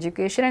higher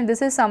education. And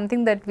this is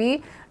something that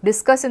we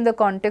discuss in the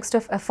context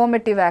of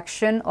affirmative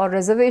action or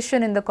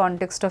reservation in the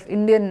context of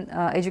Indian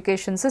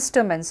education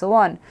system and so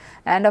on.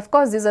 And of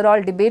course, these are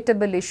all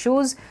debatable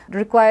issues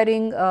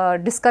requiring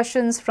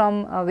discussions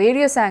from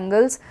various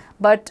angles,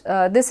 but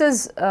this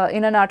is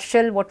in a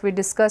nutshell what we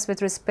discuss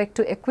with respect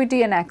to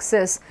equity and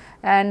access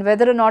and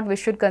whether or not we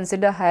should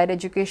consider higher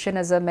education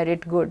as a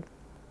merit good.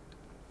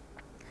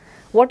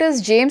 What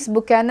is James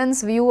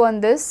Buchanan's view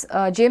on this?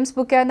 James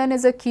Buchanan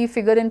is a key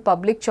figure in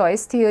public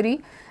choice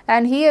theory,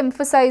 and he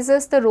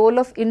emphasizes the role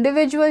of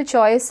individual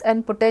choice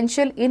and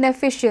potential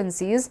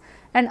inefficiencies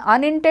and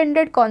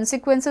unintended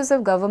consequences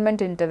of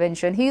government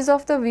intervention. He is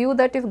of the view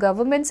that if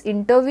governments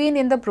intervene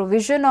in the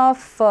provision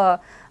of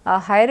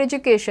higher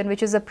education,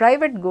 which is a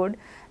private good,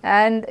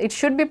 and it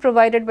should be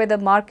provided by the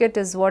market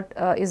is what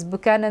is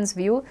Buchanan's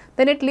view,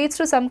 then it leads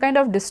to some kind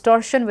of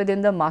distortion within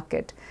the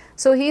market.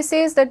 So, he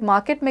says that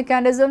market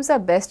mechanisms are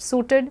best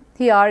suited.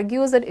 He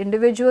argues that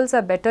individuals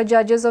are better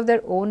judges of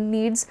their own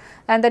needs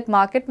and that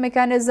market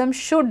mechanisms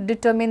should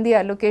determine the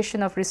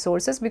allocation of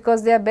resources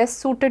because they are best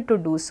suited to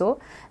do so.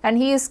 And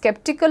he is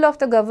skeptical of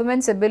the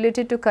government's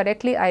ability to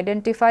correctly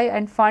identify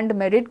and fund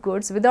merit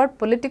goods without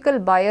political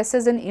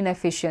biases and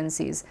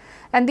inefficiencies.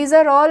 And these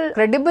are all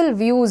credible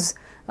views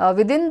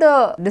within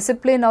the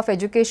discipline of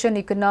education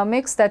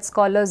economics that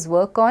scholars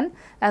work on,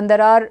 and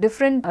there are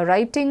different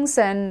writings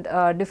and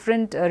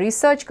different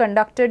research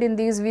conducted in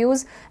these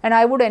views, and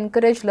I would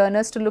encourage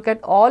learners to look at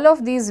all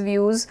of these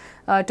views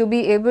to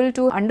be able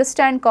to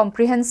understand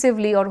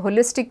comprehensively or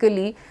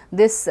holistically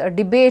this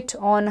debate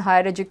on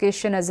higher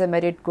education as a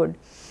merit good.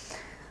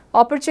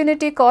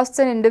 Opportunity costs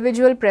and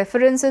individual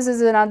preferences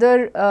is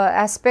another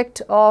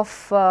aspect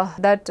of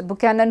that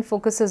Buchanan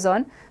focuses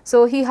on.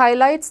 So, he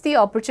highlights the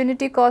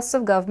opportunity costs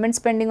of government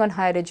spending on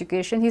higher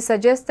education. He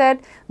suggests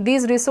that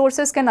these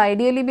resources can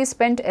ideally be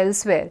spent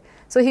elsewhere.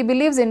 So, he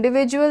believes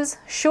individuals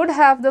should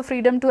have the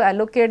freedom to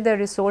allocate their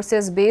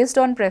resources based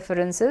on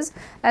preferences,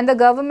 and the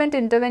government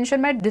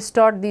intervention might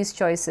distort these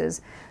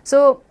choices.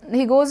 So,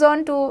 he goes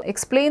on to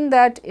explain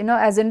that,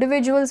 as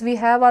individuals we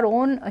have our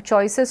own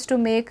choices to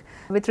make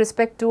with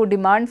respect to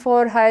demand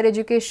for higher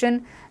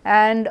education,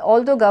 and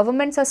although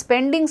governments are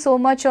spending so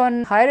much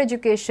on higher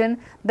education,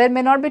 there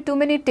may not be too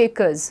many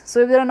takers. So,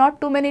 if there are not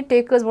too many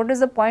takers, what is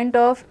the point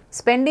of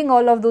spending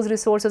all of those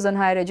resources on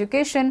higher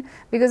education,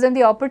 because then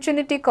the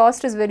opportunity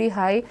cost is very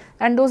high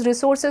and those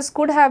resources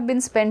could have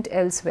been spent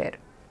elsewhere.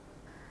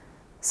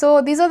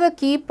 So, these are the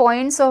key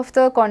points of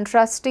the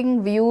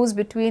contrasting views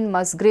between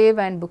Musgrave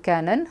and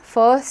Buchanan.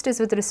 First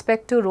is with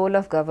respect to role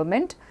of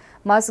government.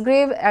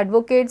 Musgrave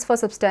advocates for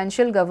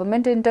substantial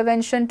government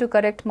intervention to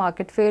correct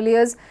market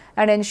failures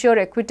and ensure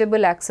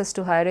equitable access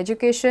to higher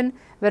education,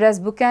 whereas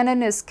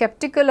Buchanan is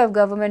skeptical of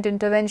government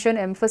intervention,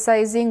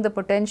 emphasizing the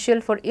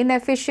potential for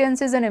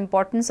inefficiencies and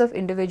importance of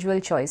individual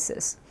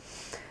choices.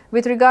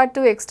 With regard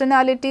to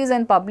externalities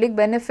and public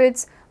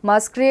benefits,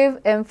 Musgrave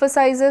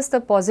emphasizes the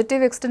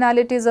positive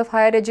externalities of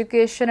higher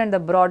education and the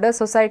broader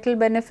societal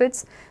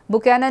benefits.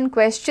 Buchanan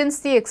questions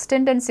the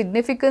extent and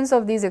significance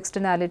of these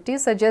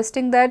externalities,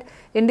 suggesting that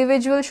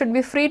individuals should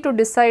be free to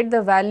decide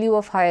the value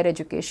of higher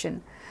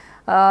education.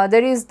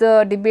 There is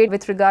the debate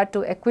with regard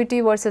to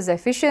equity versus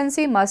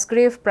efficiency.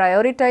 Musgrave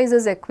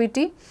prioritizes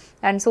equity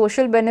and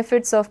social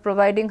benefits of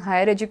providing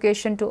higher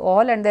education to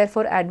all, and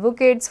therefore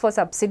advocates for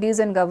subsidies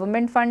and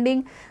government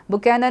funding.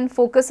 Buchanan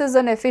focuses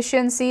on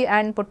efficiency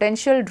and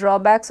potential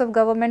drawbacks of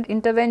government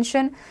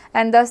intervention,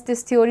 and thus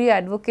this theory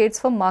advocates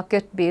for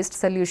market-based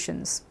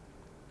solutions.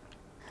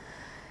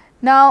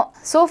 Now,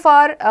 so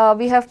far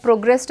we have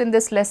progressed in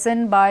this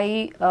lesson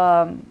by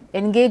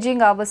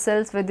engaging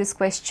ourselves with this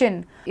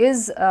question: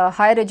 is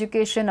higher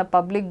education a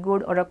public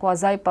good or a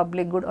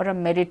quasi-public good or a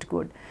merit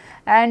good?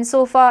 And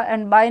so far,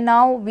 and by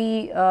now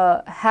we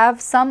have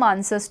some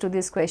answers to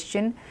this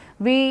question.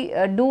 We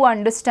do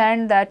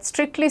understand that,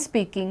 strictly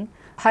speaking,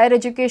 higher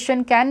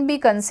education can be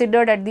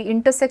considered at the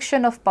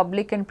intersection of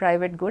public and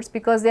private goods,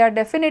 because they are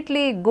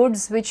definitely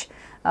goods which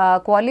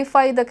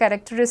qualify the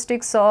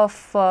characteristics of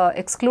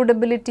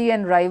excludability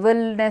and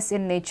rivalness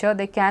in nature.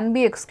 They can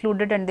be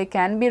excluded and they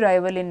can be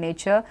rival in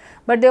nature,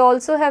 but they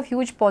also have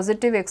huge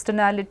positive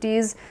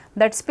externalities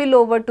that spill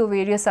over to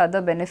various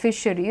other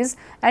beneficiaries,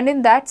 and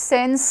in that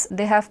sense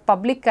they have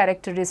public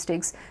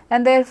characteristics,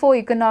 and therefore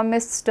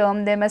economists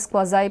term them as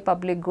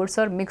quasi-public goods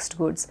or mixed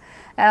goods.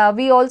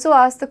 We also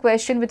ask the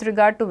question with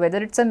regard to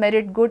whether it's a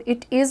merit good.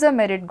 It is a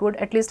merit good.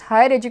 At least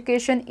higher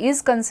education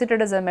is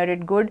considered as a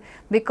merit good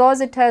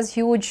because it has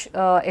huge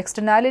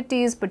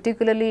externalities,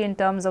 particularly in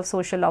terms of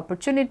social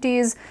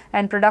opportunities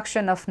and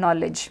production of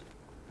knowledge.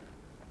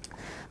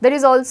 There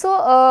is also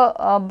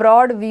a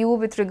broad view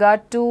with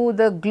regard to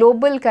the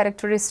global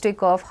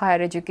characteristic of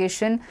higher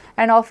education,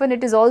 and often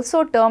it is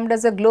also termed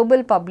as a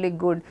global public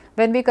good.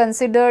 When we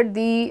consider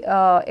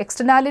the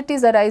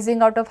externalities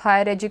arising out of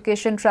higher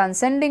education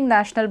transcending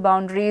national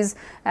boundaries,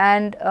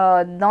 and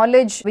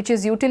knowledge which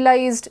is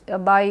utilized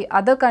by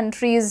other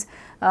countries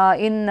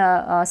in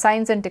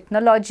science and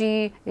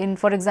technology, in,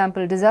 for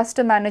example,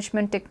 disaster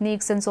management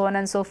techniques and so on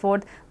and so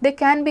forth, they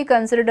can be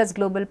considered as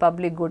global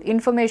public good.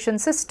 Information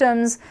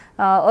systems,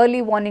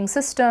 early warning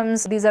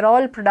systems, these are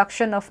all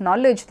production of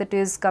knowledge that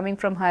is coming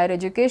from higher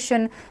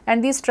education,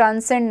 and these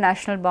transcend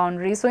national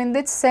boundaries. So, in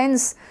this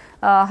sense,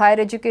 higher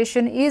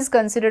education is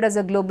considered as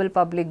a global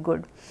public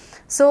good.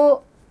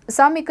 So,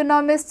 some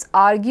economists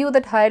argue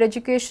that higher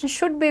education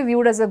should be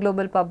viewed as a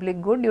global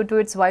public good due to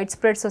its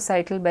widespread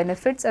societal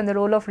benefits and the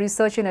role of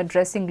research in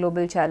addressing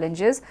global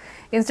challenges.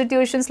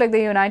 Institutions like the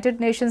United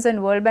Nations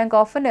and World Bank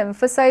often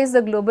emphasize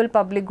the global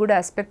public good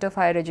aspect of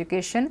higher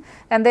education,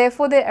 and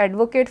therefore they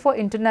advocate for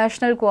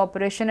international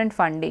cooperation and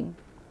funding.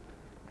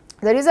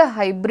 There is a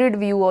hybrid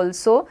view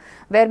also,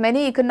 where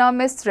many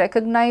economists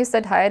recognize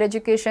that higher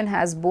education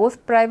has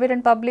both private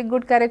and public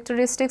good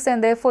characteristics,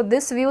 and therefore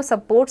this view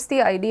supports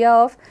the idea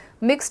of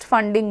mixed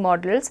funding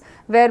models,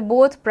 where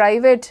both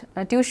private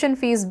tuition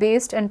fees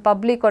based and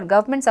public or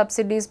government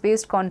subsidies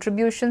based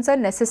contributions are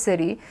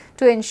necessary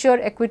to ensure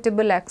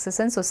equitable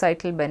access and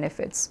societal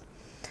benefits.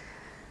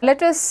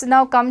 Let us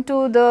now come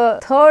to the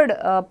third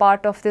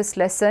part of this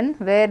lesson,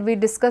 where we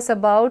discuss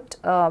about,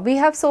 we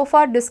have so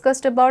far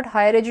discussed about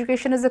higher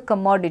education as a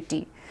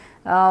commodity,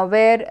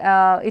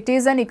 where it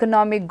is an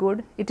economic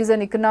good. It is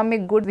an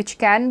economic good which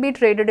can be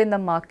traded in the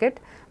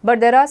market, but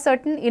there are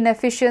certain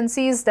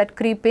inefficiencies that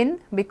creep in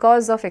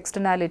because of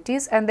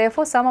externalities, and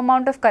therefore some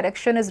amount of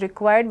correction is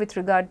required with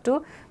regard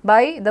to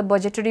by the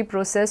budgetary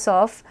process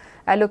of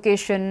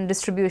allocation,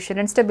 distribution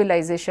and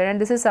stabilization,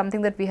 and this is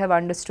something that we have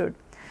understood.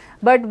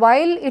 But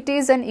while it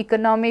is an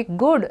economic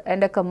good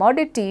and a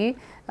commodity,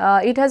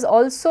 it has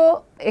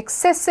also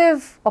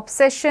excessive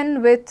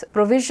obsession with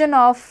provision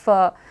of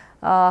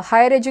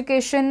higher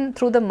education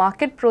through the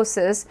market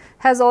process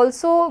has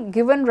also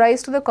given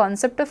rise to the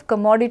concept of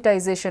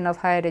commoditization of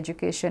higher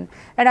education.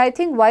 And I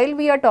think while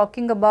we are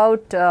talking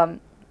about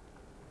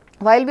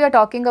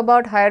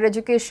higher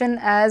education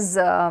as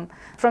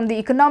from the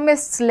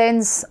economist's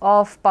lens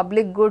of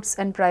public goods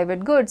and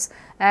private goods,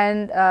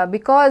 and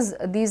because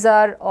these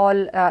are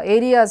all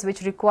areas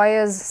which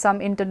requires some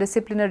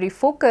interdisciplinary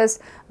focus,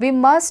 we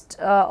must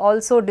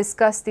also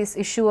discuss this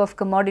issue of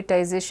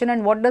commoditization,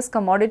 and what does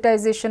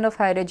commoditization of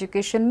higher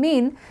education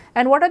mean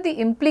and what are the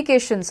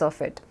implications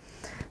of it.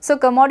 So,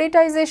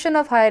 commoditization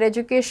of higher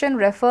education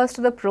refers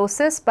to the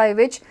process by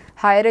which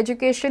higher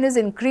education is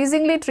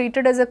increasingly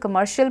treated as a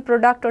commercial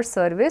product or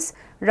service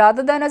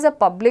rather than as a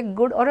public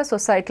good or a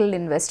societal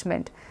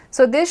investment.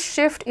 So, this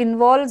shift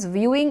involves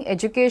viewing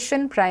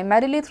education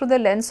primarily through the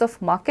lens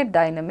of market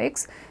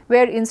dynamics,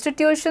 where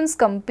institutions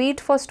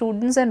compete for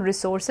students and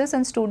resources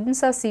and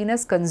students are seen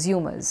as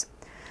consumers.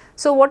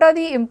 So, what are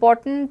the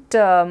important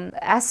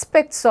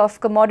aspects of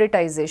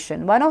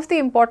commoditization? One of the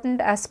important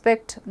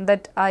aspect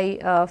that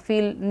I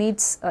feel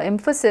needs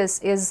emphasis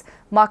is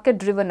market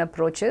driven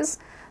approaches.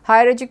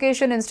 Higher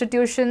education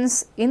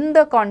institutions in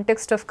the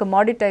context of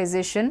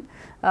commoditization,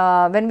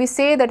 when we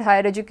say that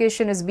higher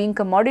education is being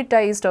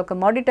commoditized or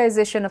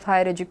commoditization of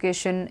higher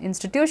education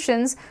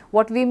institutions,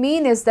 what we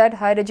mean is that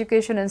higher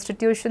education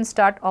institutions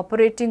start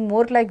operating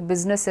more like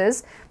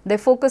businesses. They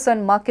focus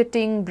on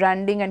marketing,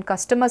 branding and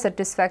customer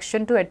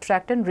satisfaction to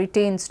attract and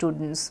retain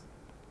students.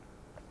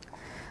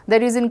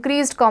 There is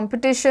increased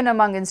competition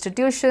among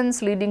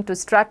institutions, leading to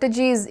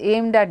strategies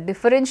aimed at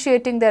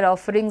differentiating their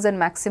offerings and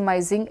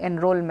maximizing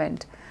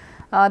enrollment.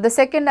 The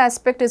second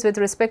aspect is with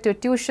respect to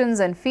tuitions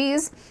and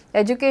fees.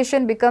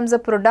 Education becomes a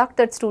product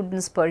that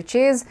students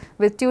purchase,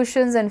 with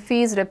tuitions and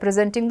fees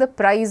representing the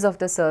price of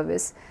the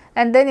service.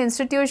 And then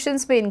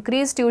institutions may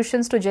increase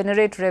tuitions to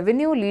generate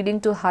revenue, leading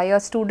to higher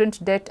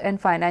student debt and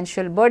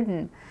financial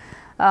burden.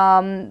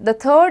 The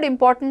third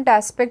important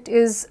aspect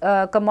is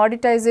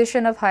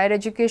commoditization of higher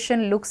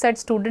education looks at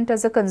student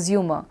as a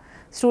consumer.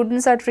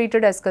 Students are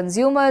treated as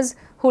consumers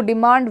who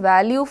demand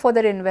value for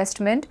their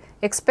investment,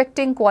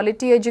 expecting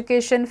quality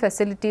education,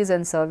 facilities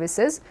and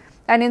services,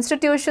 and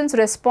institutions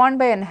respond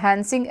by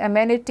enhancing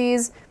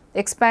amenities,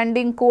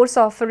 expanding course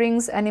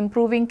offerings and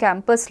improving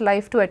campus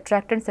life to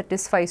attract and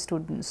satisfy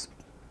students.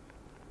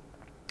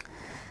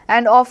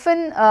 And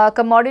often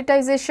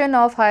commoditization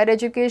of higher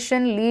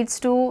education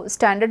leads to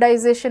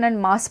standardization and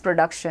mass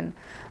production.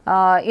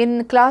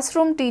 In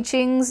classroom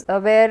teachings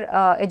where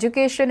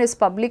education is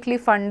publicly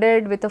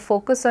funded with a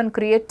focus on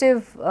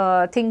creative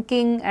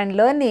thinking and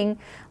learning,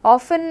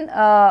 often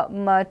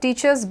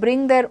teachers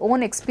bring their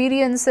own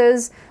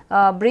experiences,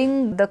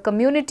 bring the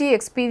community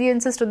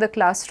experiences to the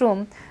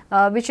classroom,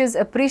 which is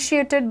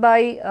appreciated by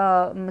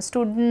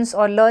students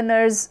or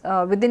learners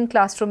within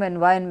classroom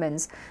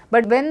environments.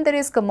 But when there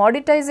is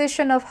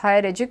commoditization of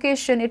higher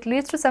education, it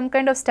leads to some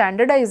kind of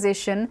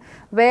standardization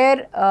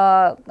where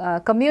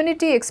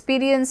community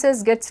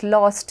experiences gets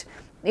lost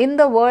in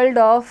the world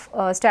of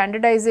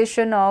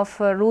standardization of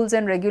rules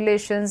and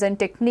regulations and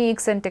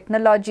techniques and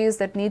technologies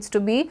that needs to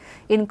be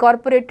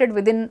incorporated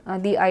within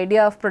the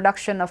idea of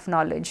production of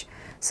knowledge.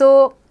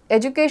 So,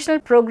 educational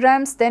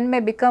programs then may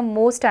become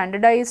more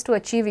standardized to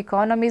achieve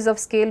economies of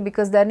scale,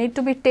 because there need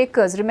to be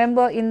takers.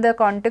 Remember, in the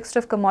context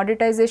of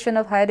commoditization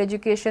of higher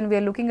education, we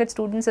are looking at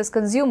students as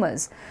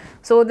consumers.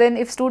 So, then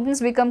if students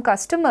become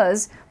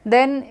customers,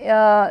 then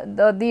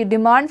the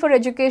demand for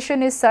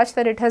education is such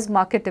that it has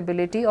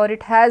marketability or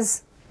it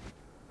has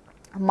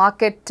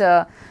market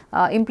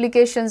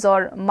implications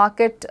or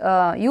market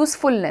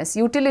usefulness,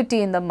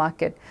 utility in the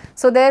market.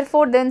 So,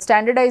 therefore, then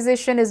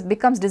standardization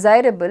becomes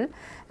desirable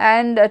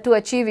and to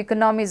achieve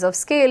economies of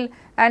scale,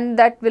 and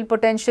that will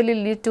potentially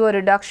lead to a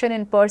reduction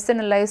in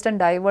personalized and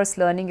diverse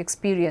learning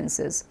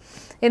experiences.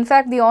 In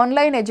fact, the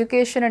online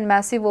education and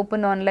massive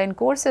open online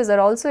courses are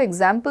also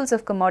examples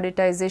of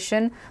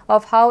commoditization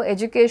of how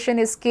education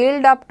is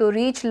scaled up to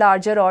reach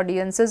larger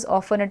audiences,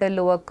 often at a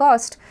lower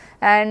cost.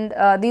 And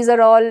these are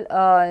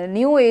all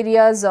new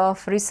areas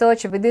of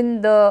research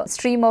within the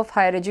stream of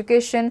higher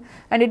education,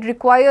 and it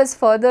requires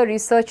further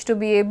research to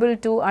be able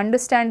to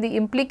understand the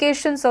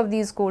implications of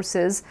these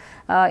courses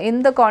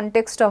in the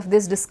context of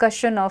this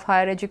discussion of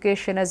higher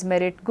education as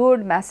merit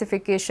good,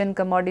 massification,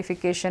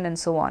 commodification and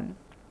so on.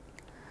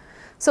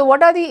 So,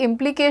 what are the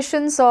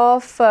implications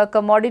of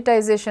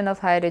commoditization of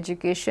higher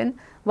education?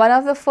 One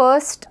of the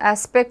first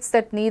aspects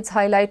that needs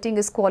highlighting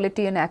is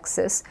quality and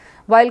access.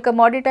 While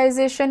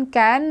commoditization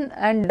can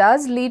and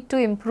does lead to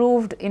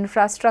improved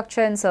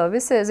infrastructure and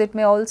services, it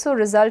may also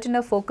result in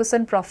a focus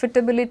on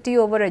profitability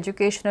over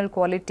educational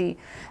quality.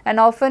 And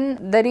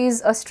often there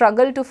is a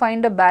struggle to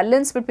find a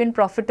balance between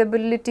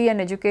profitability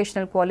and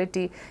educational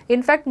quality.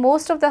 In fact,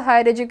 most of the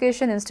higher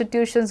education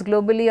institutions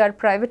globally are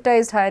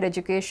privatized higher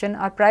education,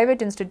 are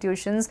private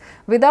institutions,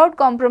 without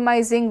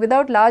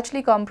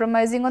largely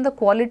compromising on the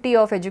quality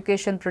of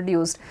education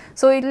produced.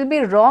 So, it will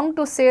be wrong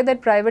to say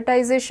that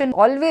privatization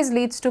always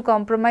leads to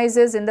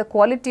compromises in the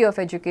quality of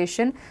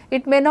education.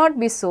 It may not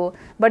be so,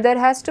 but there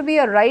has to be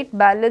a right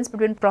balance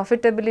between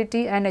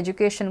profitability and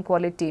education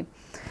quality.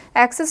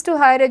 Access to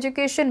higher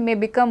education may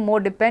become more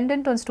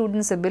dependent on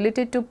students'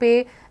 ability to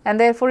pay, and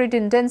therefore it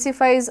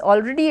intensifies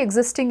already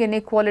existing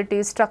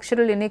inequalities,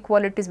 structural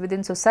inequalities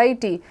within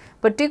society,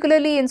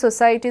 particularly in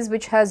societies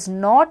which has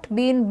not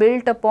been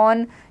built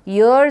upon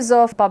years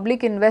of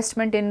public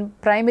investment in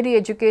primary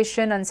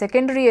education and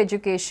secondary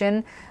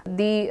education.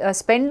 The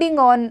spending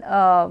on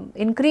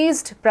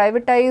increased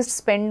privatized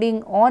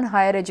spending on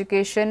higher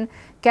education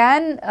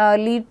can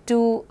lead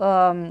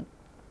to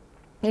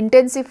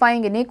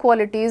intensifying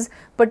inequalities,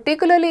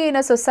 particularly in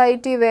a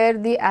society where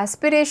the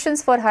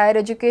aspirations for higher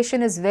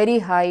education is very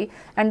high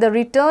and the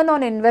return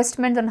on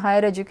investment on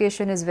higher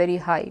education is very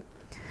high.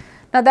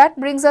 Now that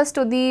brings us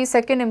to the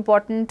second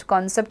important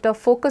concept of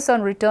focus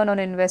on return on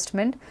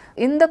investment.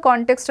 In the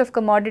context of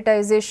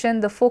commoditization,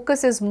 the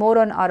focus is more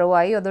on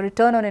ROI, or the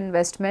return on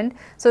investment.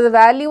 So the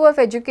value of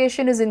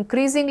education is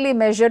increasingly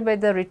measured by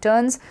the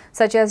returns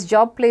such as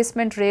job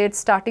placement rates,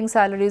 starting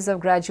salaries of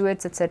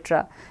graduates,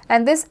 etc.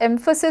 And this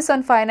emphasis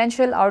on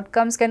financial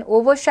outcomes can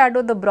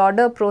overshadow the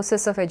broader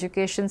process of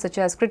education such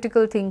as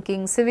critical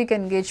thinking, civic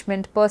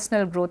engagement,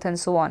 personal growth, and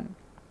so on.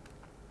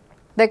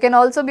 There can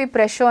also be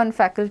pressure on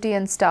faculty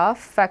and staff.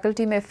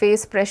 Faculty may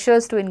face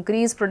pressures to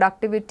increase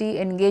productivity,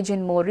 engage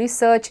in more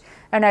research,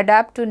 and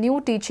adapt to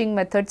new teaching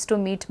methods to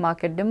meet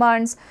market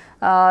demands.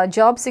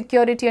 Job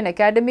security and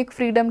academic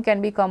freedom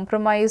can be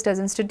compromised as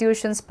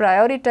institutions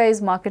prioritize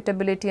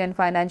marketability and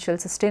financial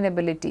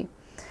sustainability.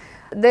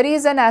 There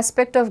is an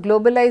aspect of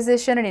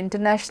globalization and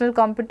international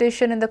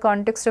competition in the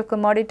context of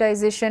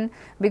commoditization,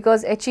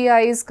 because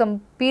HEIs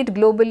compete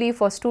globally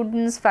for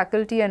students,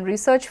 faculty, and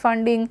research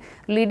funding,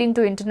 leading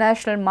to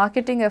international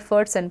marketing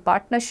efforts and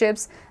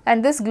partnerships.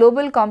 And this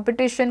global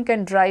competition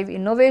can drive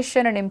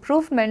innovation and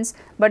improvements,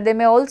 but they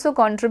may also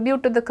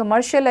contribute to the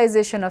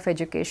commercialization of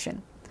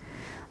education.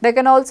 There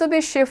can also be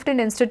a shift in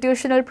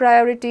institutional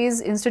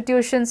priorities.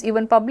 Institutions,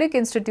 even public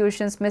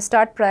institutions, may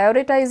start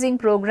prioritizing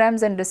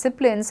programs and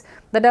disciplines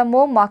that are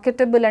more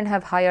marketable and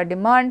have higher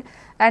demand,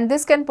 and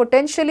this can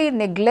potentially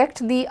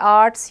neglect the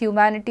arts,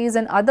 humanities,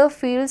 and other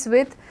fields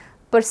with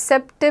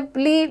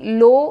perceptibly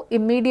low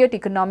immediate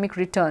economic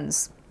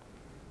returns.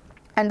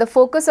 And the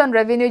focus on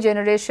revenue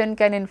generation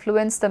can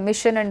influence the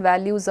mission and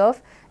values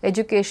of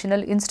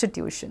educational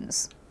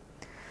institutions.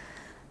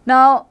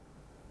 Now,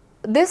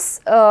 this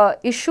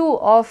issue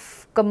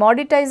of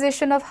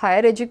commoditization of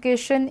higher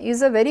education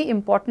is a very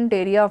important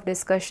area of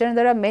discussion.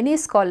 There are many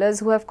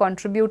scholars who have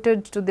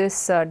contributed to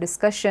this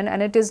discussion,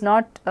 and it is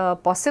not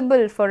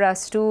possible for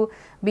us to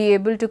be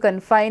able to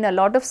confine a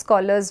lot of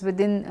scholars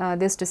within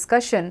this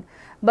discussion.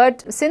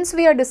 But since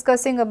we are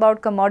discussing about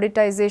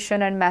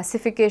commoditization and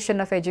massification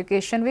of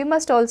education, we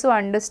must also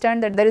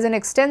understand that there is an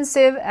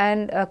extensive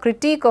and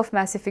critique of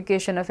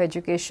massification of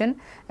education.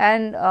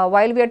 And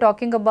while we are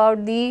talking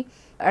about the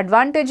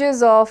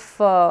advantages of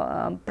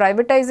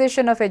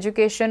privatization of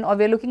education, or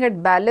we are looking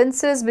at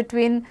balances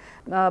between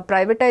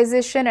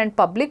privatization and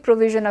public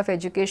provision of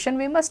education,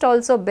 we must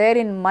also bear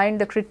in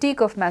mind the critique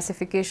of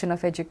massification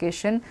of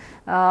education.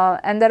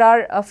 And there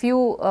are a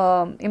few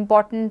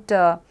important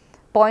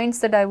points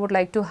that I would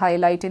like to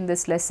highlight in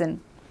this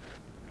lesson.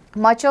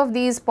 Much of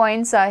these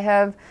points I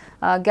have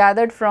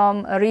gathered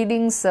from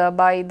readings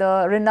by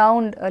the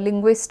renowned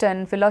linguist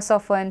and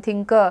philosopher and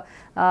thinker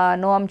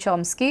Noam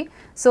Chomsky.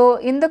 So,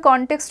 in the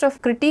context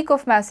of critique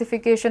of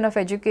massification of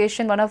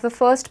education, one of the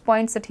first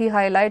points that he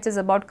highlights is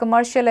about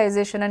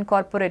commercialization and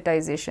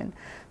corporatization.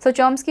 So,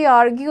 Chomsky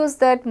argues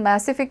that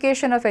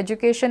massification of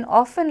education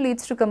often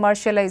leads to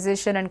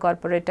commercialization and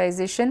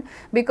corporatization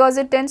because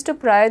it tends to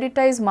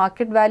prioritize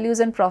market values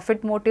and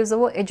profit motives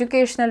over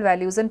educational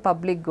values and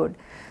public good.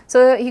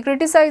 So, he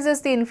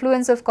criticizes the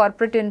influence of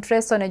corporate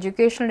interests on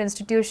educational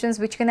institutions,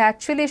 which can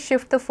actually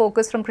shift the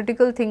focus from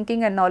critical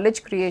thinking and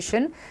knowledge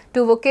creation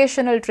to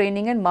vocational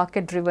training and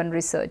market-driven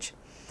research.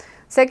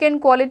 Second,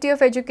 quality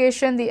of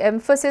education. The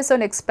emphasis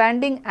on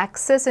expanding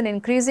access and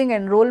increasing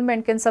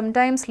enrollment can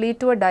sometimes lead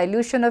to a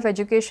dilution of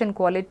education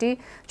quality.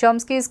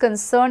 Chomsky is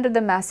concerned that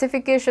the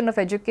massification of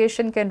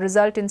education can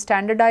result in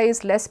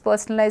standardized, less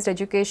personalized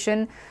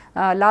education,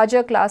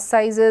 larger class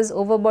sizes,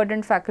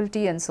 overburdened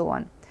faculty, and so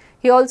on.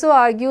 He also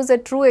argues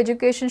that true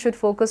education should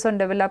focus on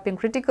developing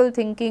critical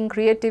thinking,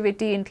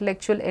 creativity,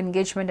 intellectual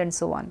engagement, and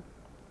so on.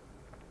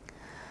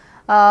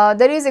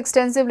 There is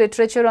extensive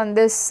literature on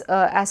this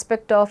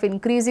aspect of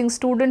increasing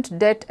student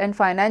debt and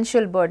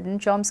financial burden.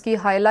 Chomsky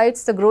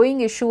highlights the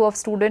growing issue of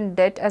student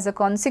debt as a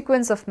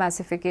consequence of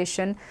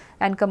massification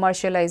and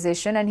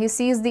commercialization, and he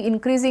sees the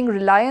increasing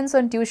reliance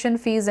on tuition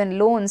fees and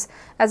loans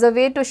as a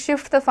way to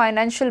shift the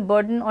financial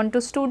burden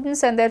onto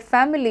students and their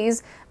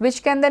families,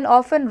 which can then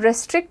often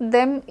restrict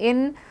them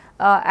in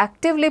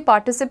actively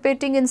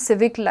participating in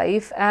civic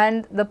life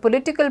and the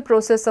political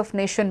process of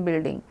nation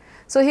building.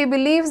 So, he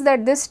believes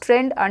that this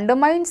trend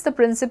undermines the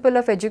principle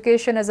of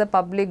education as a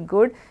public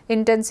good,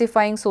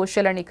 intensifying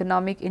social and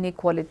economic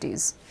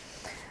inequalities.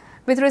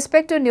 With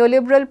respect to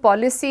neoliberal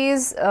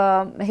policies,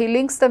 he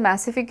links the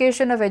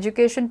massification of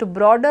education to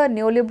broader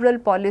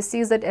neoliberal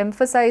policies that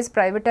emphasize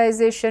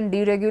privatization,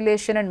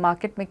 deregulation, and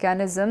market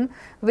mechanism,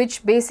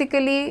 which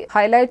basically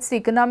highlights the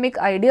economic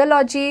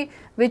ideology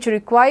which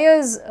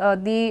requires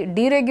the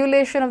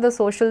deregulation of the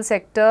social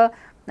sector,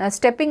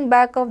 stepping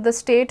back of the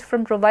state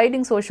from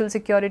providing social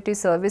security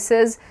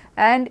services,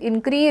 and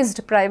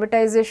increased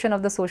privatization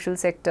of the social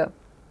sector.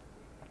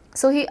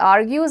 So, he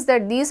argues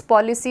that these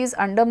policies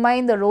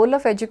undermine the role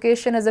of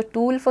education as a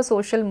tool for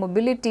social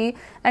mobility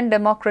and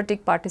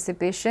democratic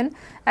participation,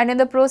 and in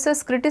the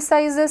process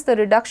criticizes the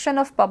reduction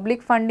of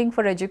public funding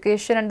for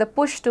education and the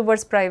push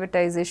towards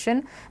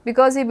privatization,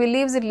 because he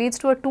believes it leads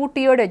to a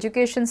two-tiered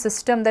education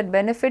system that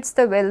benefits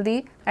the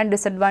wealthy and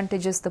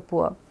disadvantages the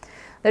poor.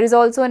 There is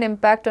also an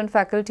impact on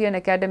faculty and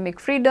academic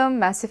freedom.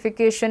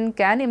 Massification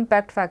can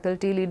impact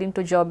faculty, leading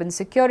to job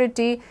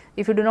insecurity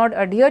if you do not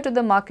adhere to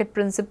the market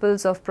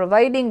principles of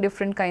providing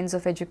different kinds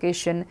of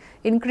education,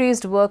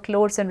 increased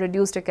workloads and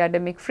reduced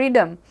academic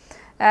freedom.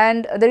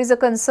 And there is a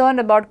concern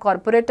about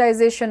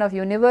corporatization of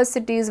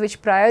universities,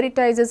 which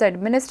prioritizes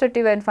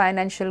administrative and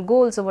financial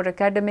goals over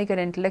academic and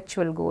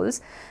intellectual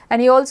goals.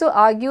 And he also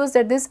argues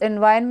that this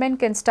environment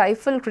can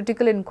stifle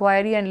critical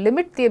inquiry and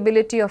limit the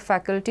ability of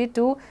faculty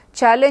to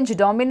challenge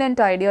dominant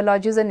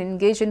ideologies and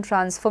engage in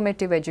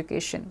transformative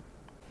education.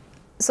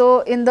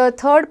 So, in the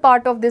third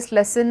part of this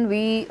lesson,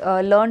 we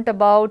learnt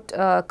about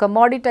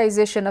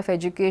commoditization of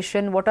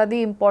education, what are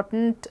the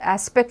important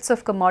aspects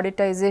of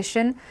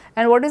commoditization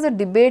and what is the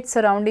debate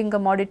surrounding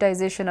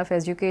commoditization of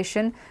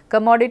education.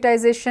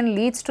 Commoditization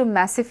leads to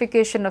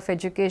massification of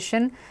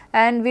education,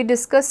 and we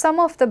discuss some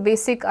of the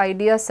basic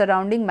ideas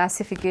surrounding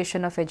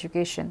massification of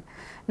education.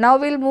 Now,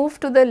 we will move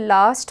to the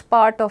last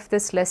part of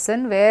this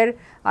lesson, where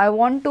I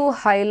want to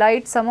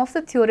highlight some of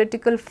the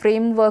theoretical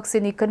frameworks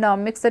in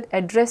economics that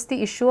address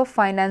the issue of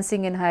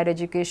financing in higher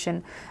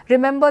education.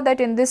 Remember that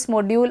in this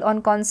module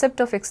on concept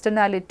of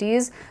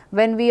externalities,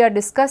 when we are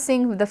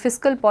discussing the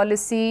fiscal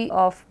policy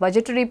of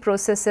budgetary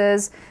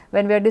processes,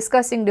 when we are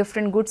discussing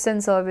different goods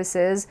and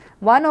services,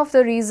 one of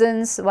the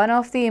reasons, one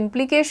of the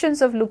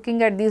implications of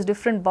looking at these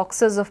different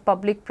boxes of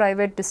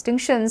public-private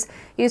distinctions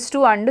is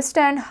to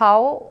understand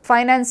how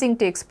financing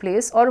takes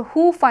place or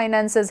who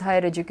finances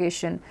higher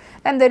education.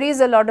 And there is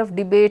a lot of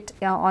debate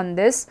on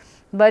this,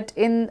 but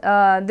in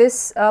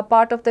this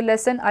part of the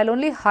lesson, I will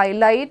only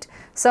highlight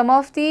some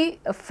of the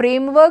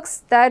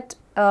frameworks that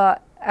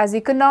as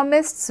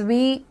economists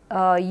we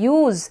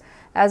use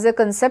as a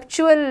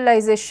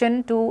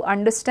conceptualization to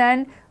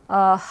understand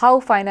how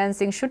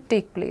financing should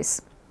take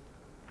place.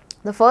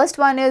 The first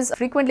one is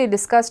frequently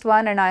discussed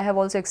one, and I have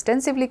also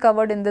extensively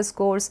covered in this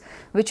course,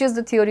 which is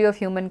the theory of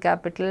human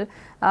capital,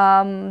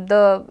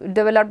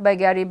 developed by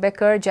Gary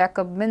Becker,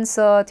 Jacob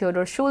Mincer,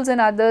 Theodore Schulz and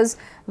others,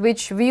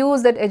 which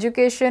views that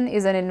education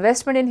is an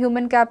investment in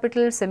human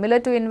capital similar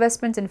to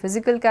investments in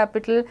physical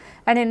capital,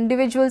 and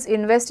individuals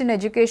invest in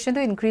education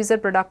to increase their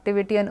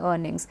productivity and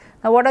earnings.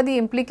 Now, what are the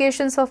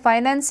implications for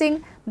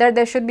financing? That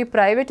there should be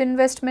private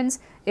investments.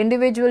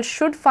 Individuals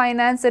should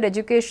finance their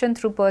education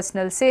through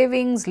personal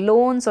savings,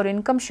 loans or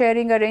income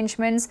sharing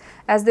arrangements,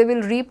 as they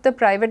will reap the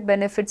private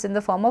benefits in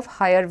the form of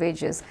higher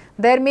wages.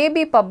 There may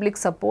be public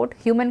support.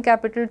 Human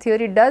capital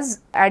theory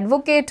does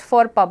advocate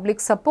for public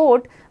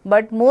support,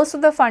 but most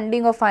of the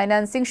funding or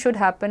financing should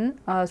happen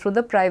through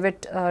the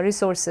private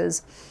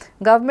resources.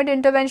 Government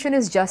intervention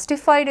is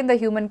justified in the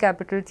human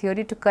capital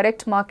theory to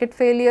correct market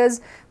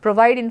failures,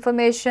 provide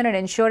information and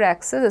ensure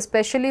access,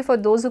 especially for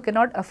those who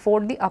cannot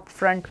afford the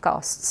upfront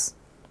costs.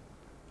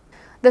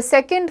 The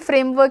second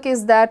framework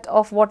is that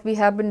of what we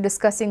have been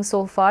discussing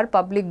so far,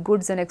 public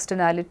goods and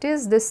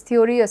externalities. This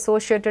theory,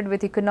 associated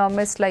with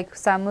economists like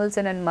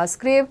Samuelson and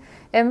Musgrave,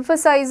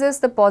 emphasizes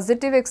the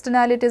positive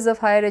externalities of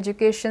higher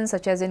education,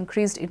 such as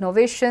increased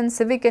innovation,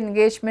 civic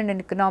engagement and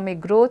economic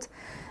growth,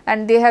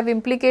 and they have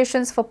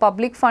implications for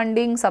public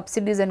funding,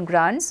 subsidies and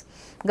grants.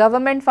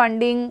 Government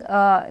funding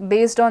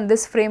based on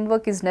this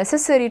framework is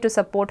necessary to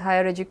support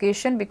higher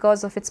education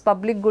because of its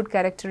public good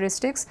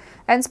characteristics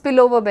and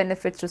spillover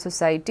benefits to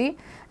society,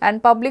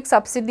 and public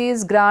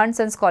subsidies, grants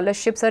and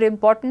scholarships are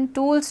important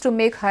tools to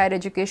make higher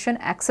education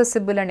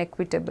accessible and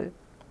equitable.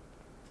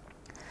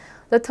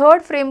 The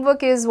third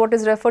framework is what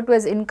is referred to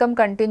as income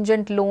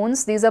contingent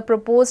loans. These are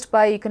proposed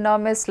by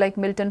economists like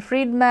Milton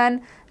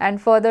Friedman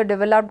and further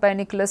developed by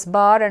Nicholas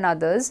Barr and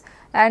others.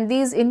 And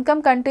these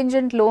income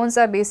contingent loans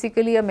are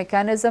basically a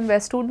mechanism where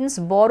students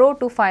borrow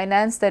to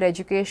finance their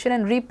education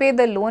and repay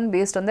the loan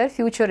based on their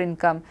future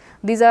income.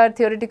 These are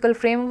theoretical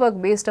framework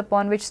based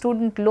upon which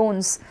student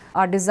loans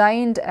are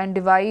designed and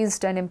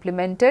devised and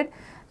implemented,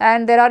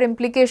 and there are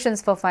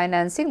implications for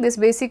financing. This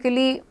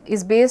basically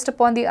is based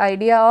upon the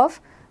idea of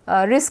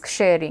risk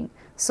sharing.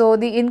 So,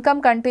 the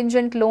income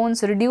contingent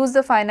loans reduce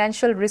the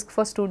financial risk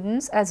for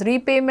students as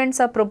repayments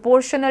are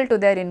proportional to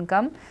their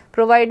income,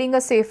 providing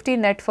a safety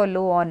net for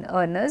low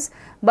earners.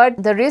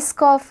 But the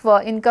risk of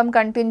income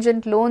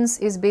contingent loans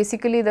is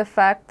basically the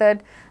fact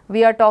that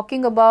we are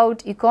talking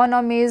about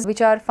economies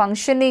which are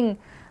functioning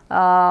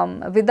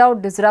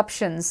without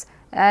disruptions.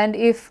 And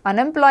if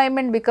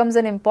unemployment becomes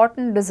an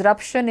important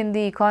disruption in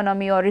the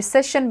economy or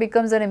recession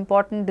becomes an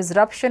important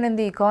disruption in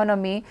the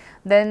economy,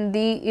 then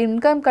the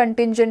income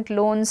contingent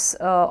loans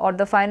or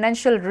the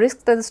financial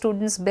risk that the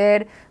students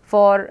bear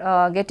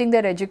for getting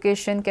their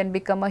education can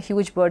become a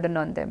huge burden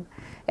on them.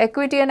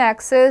 Equity and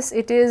access,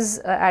 it is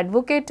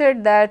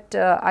advocated that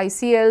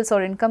ICLs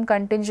or income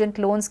contingent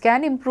loans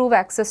can improve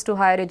access to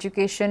higher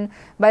education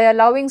by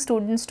allowing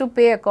students to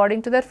pay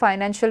according to their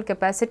financial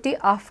capacity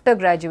after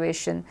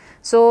graduation.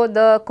 So,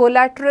 the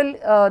collateral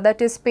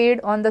that is paid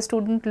on the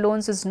student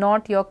loans is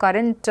not your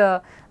current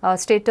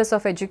status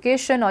of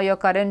education or your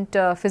current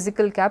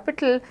physical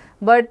capital,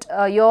 but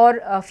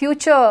your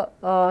future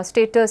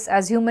status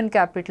as human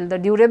capital. The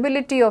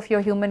durability of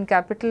your human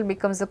capital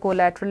becomes the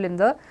collateral in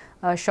the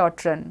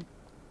short run.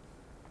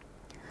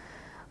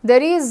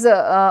 There is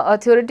a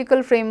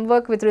theoretical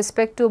framework with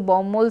respect to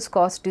Baumol's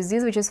cost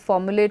disease, which is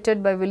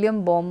formulated by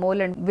William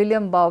Baumol and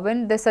William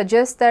Bowen. They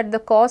suggest that the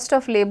cost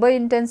of labor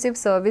intensive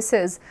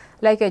services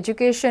like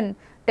education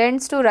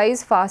tends to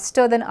rise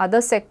faster than other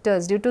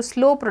sectors due to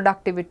slow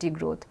productivity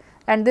growth,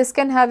 and this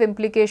can have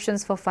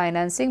implications for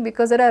financing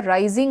because there are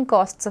rising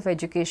costs of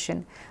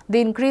education.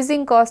 The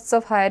increasing costs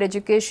of higher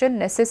education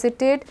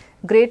necessitate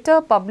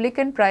greater public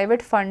and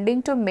private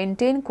funding to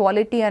maintain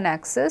quality and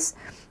access,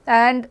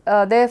 and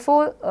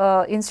therefore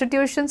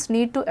institutions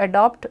need to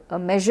adopt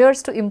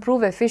measures to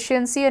improve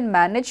efficiency and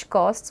manage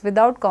costs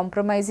without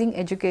compromising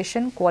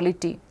education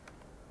quality.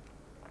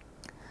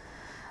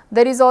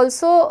 There is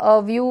also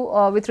a view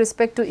with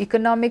respect to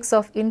economics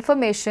of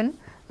information,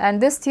 and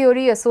this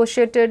theory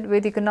associated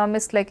with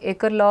economists like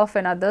Akerlof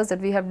and others that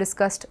we have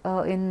discussed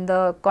in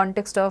the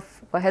context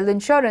of health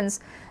insurance,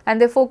 and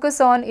they focus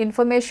on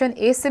information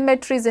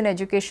asymmetries in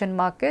education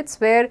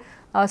markets, where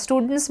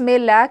students may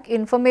lack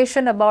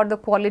information about the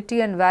quality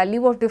and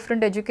value of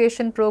different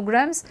education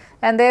programs,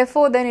 and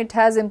therefore then it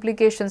has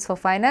implications for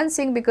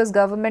financing because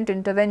government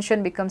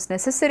intervention becomes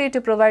necessary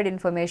to provide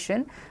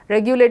information,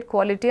 regulate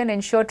quality and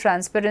ensure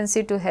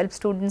transparency to help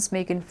students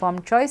make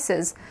informed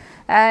choices.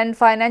 And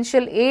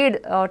financial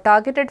aid,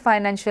 targeted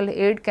financial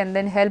aid can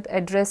then help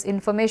address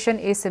information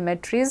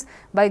asymmetries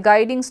by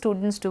guiding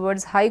students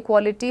towards high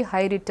quality,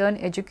 high return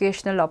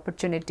educational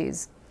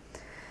opportunities.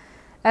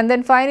 And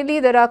then finally,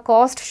 there are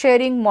cost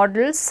sharing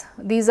models.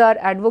 These are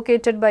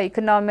advocated by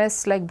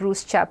economists like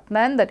Bruce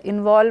Chapman that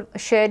involve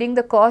sharing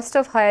the cost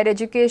of higher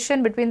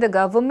education between the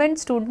government,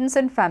 students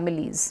and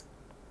families.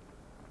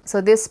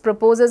 So, this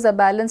proposes a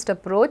balanced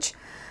approach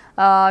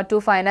to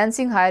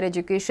financing higher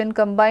education,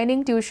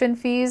 combining tuition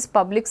fees,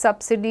 public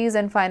subsidies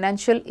and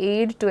financial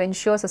aid to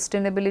ensure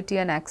sustainability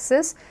and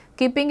access,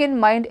 keeping in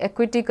mind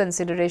equity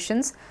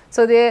considerations.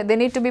 So, they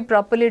need to be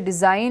properly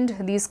designed,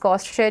 these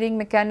cost sharing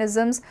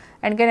mechanisms,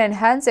 and can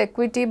enhance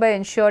equity by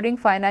ensuring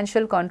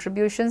financial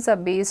contributions are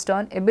based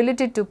on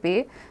ability to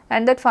pay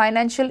and that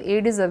financial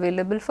aid is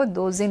available for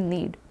those in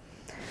need.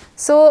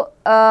 So,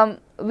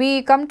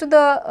 we come to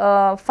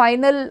the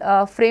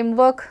final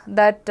framework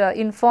that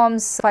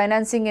informs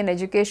financing in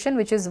education,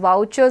 which is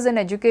vouchers and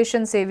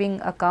education saving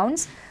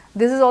accounts.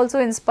 This is also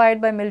inspired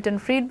by Milton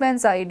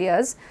Friedman's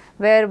ideas,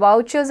 where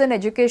vouchers and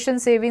education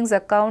savings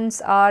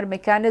accounts are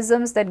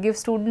mechanisms that give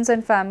students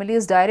and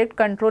families direct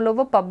control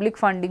over public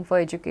funding for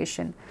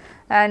education.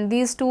 And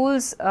these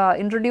tools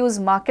introduce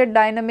market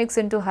dynamics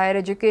into higher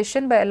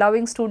education by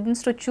allowing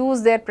students to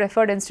choose their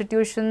preferred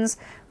institutions,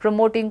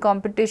 promoting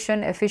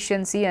competition,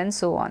 efficiency and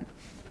so on.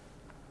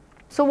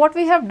 So, what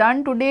we have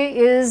done today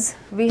is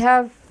we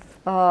have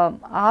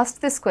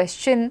asked this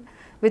question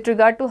with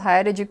regard to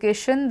higher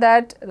education,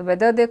 that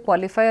whether they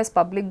qualify as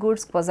public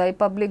goods,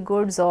 quasi-public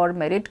goods or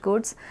merit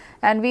goods,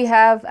 and we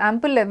have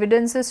ample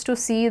evidences to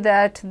see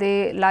that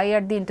they lie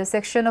at the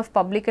intersection of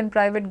public and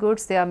private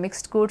goods. They are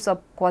mixed goods or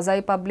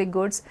quasi-public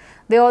goods.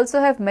 They also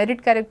have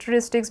merit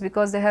characteristics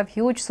because they have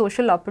huge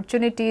social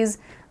opportunities.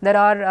 There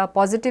are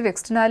positive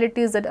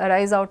externalities that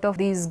arise out of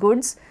these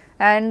goods,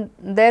 and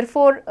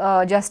therefore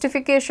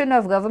justification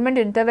of government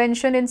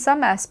intervention in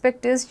some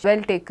aspect is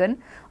well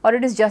taken or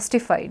it is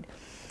justified.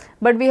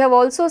 But we have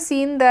also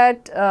seen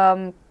that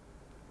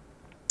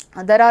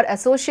there are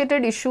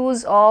associated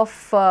issues of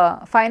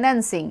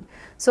financing.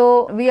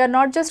 So, we are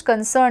not just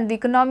concerned, the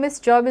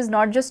economist's job is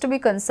not just to be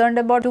concerned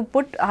about to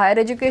put higher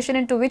education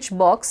into which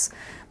box,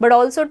 but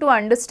also to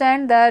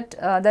understand that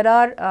there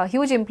are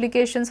huge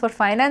implications for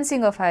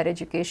financing of higher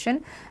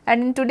education.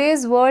 And in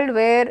today's world,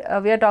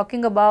 where we are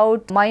talking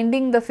about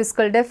minding the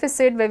fiscal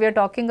deficit, where we are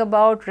talking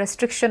about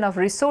restriction of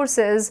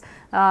resources,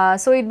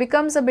 so it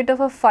becomes a bit of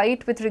a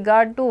fight with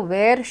regard to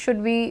where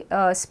should we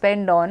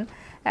spend on.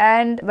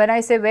 And when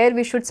I say where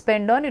we should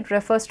spend on, it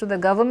refers to the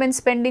government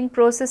spending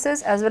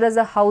processes as well as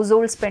the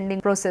household spending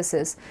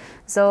processes.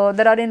 So,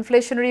 there are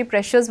inflationary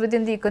pressures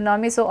within the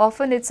economy. So,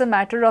 often it is a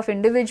matter of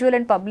individual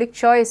and public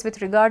choice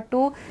with regard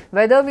to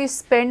whether we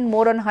spend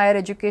more on higher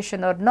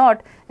education or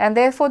not, and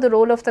therefore, the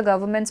role of the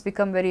governments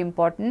become very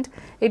important.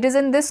 It is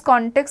in this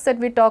context that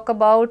we talk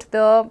about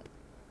the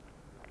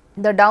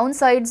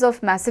downsides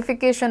of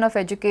massification of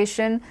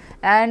education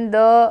and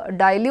the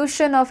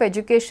dilution of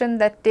education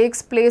that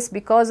takes place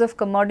because of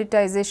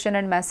commoditization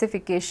and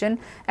massification,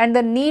 and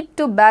the need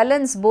to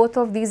balance both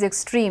of these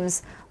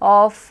extremes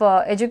of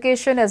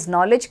education as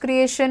knowledge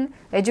creation,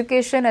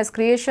 education as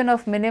creation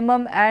of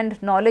minimum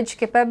and knowledge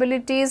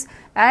capabilities,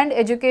 and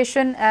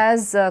education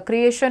as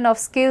creation of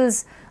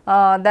skills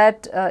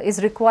that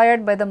is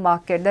required by the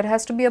market. There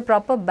has to be a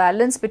proper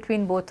balance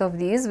between both of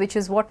these, which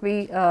is what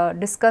we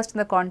discussed in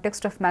the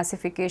context of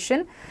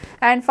massification.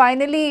 And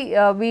finally,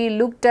 we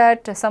looked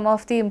at some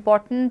of the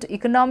important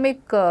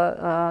economic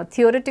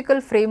theoretical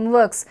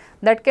frameworks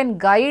that can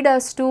guide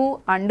us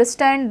to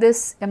understand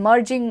this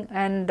emerging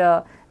and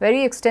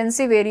very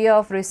extensive area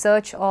of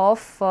research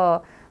of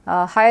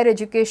higher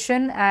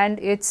education and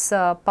its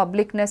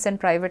publicness and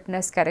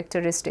privateness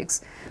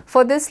characteristics.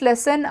 For this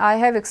lesson, I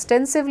have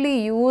extensively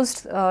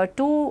used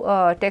two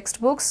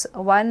textbooks,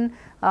 one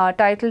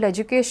titled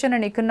Education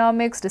and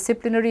Economics,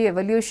 Disciplinary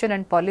Evolution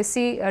and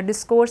Policy, a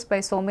discourse by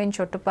Somen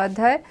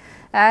Chattopadhyay,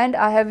 and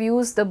I have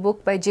used the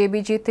book by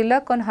J.B.G.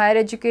 Tilak on Higher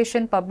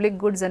Education, Public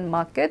Goods and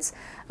Markets.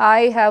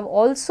 I have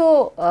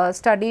also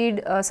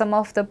studied some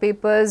of the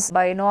papers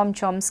by Noam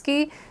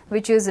Chomsky,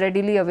 which is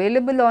readily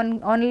available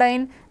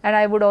online, and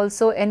I would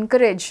also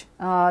encourage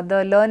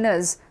the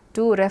learners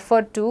to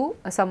refer to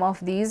some of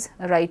these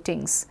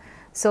writings.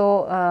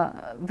 So,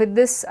 with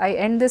this I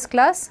end this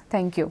class.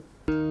 Thank you.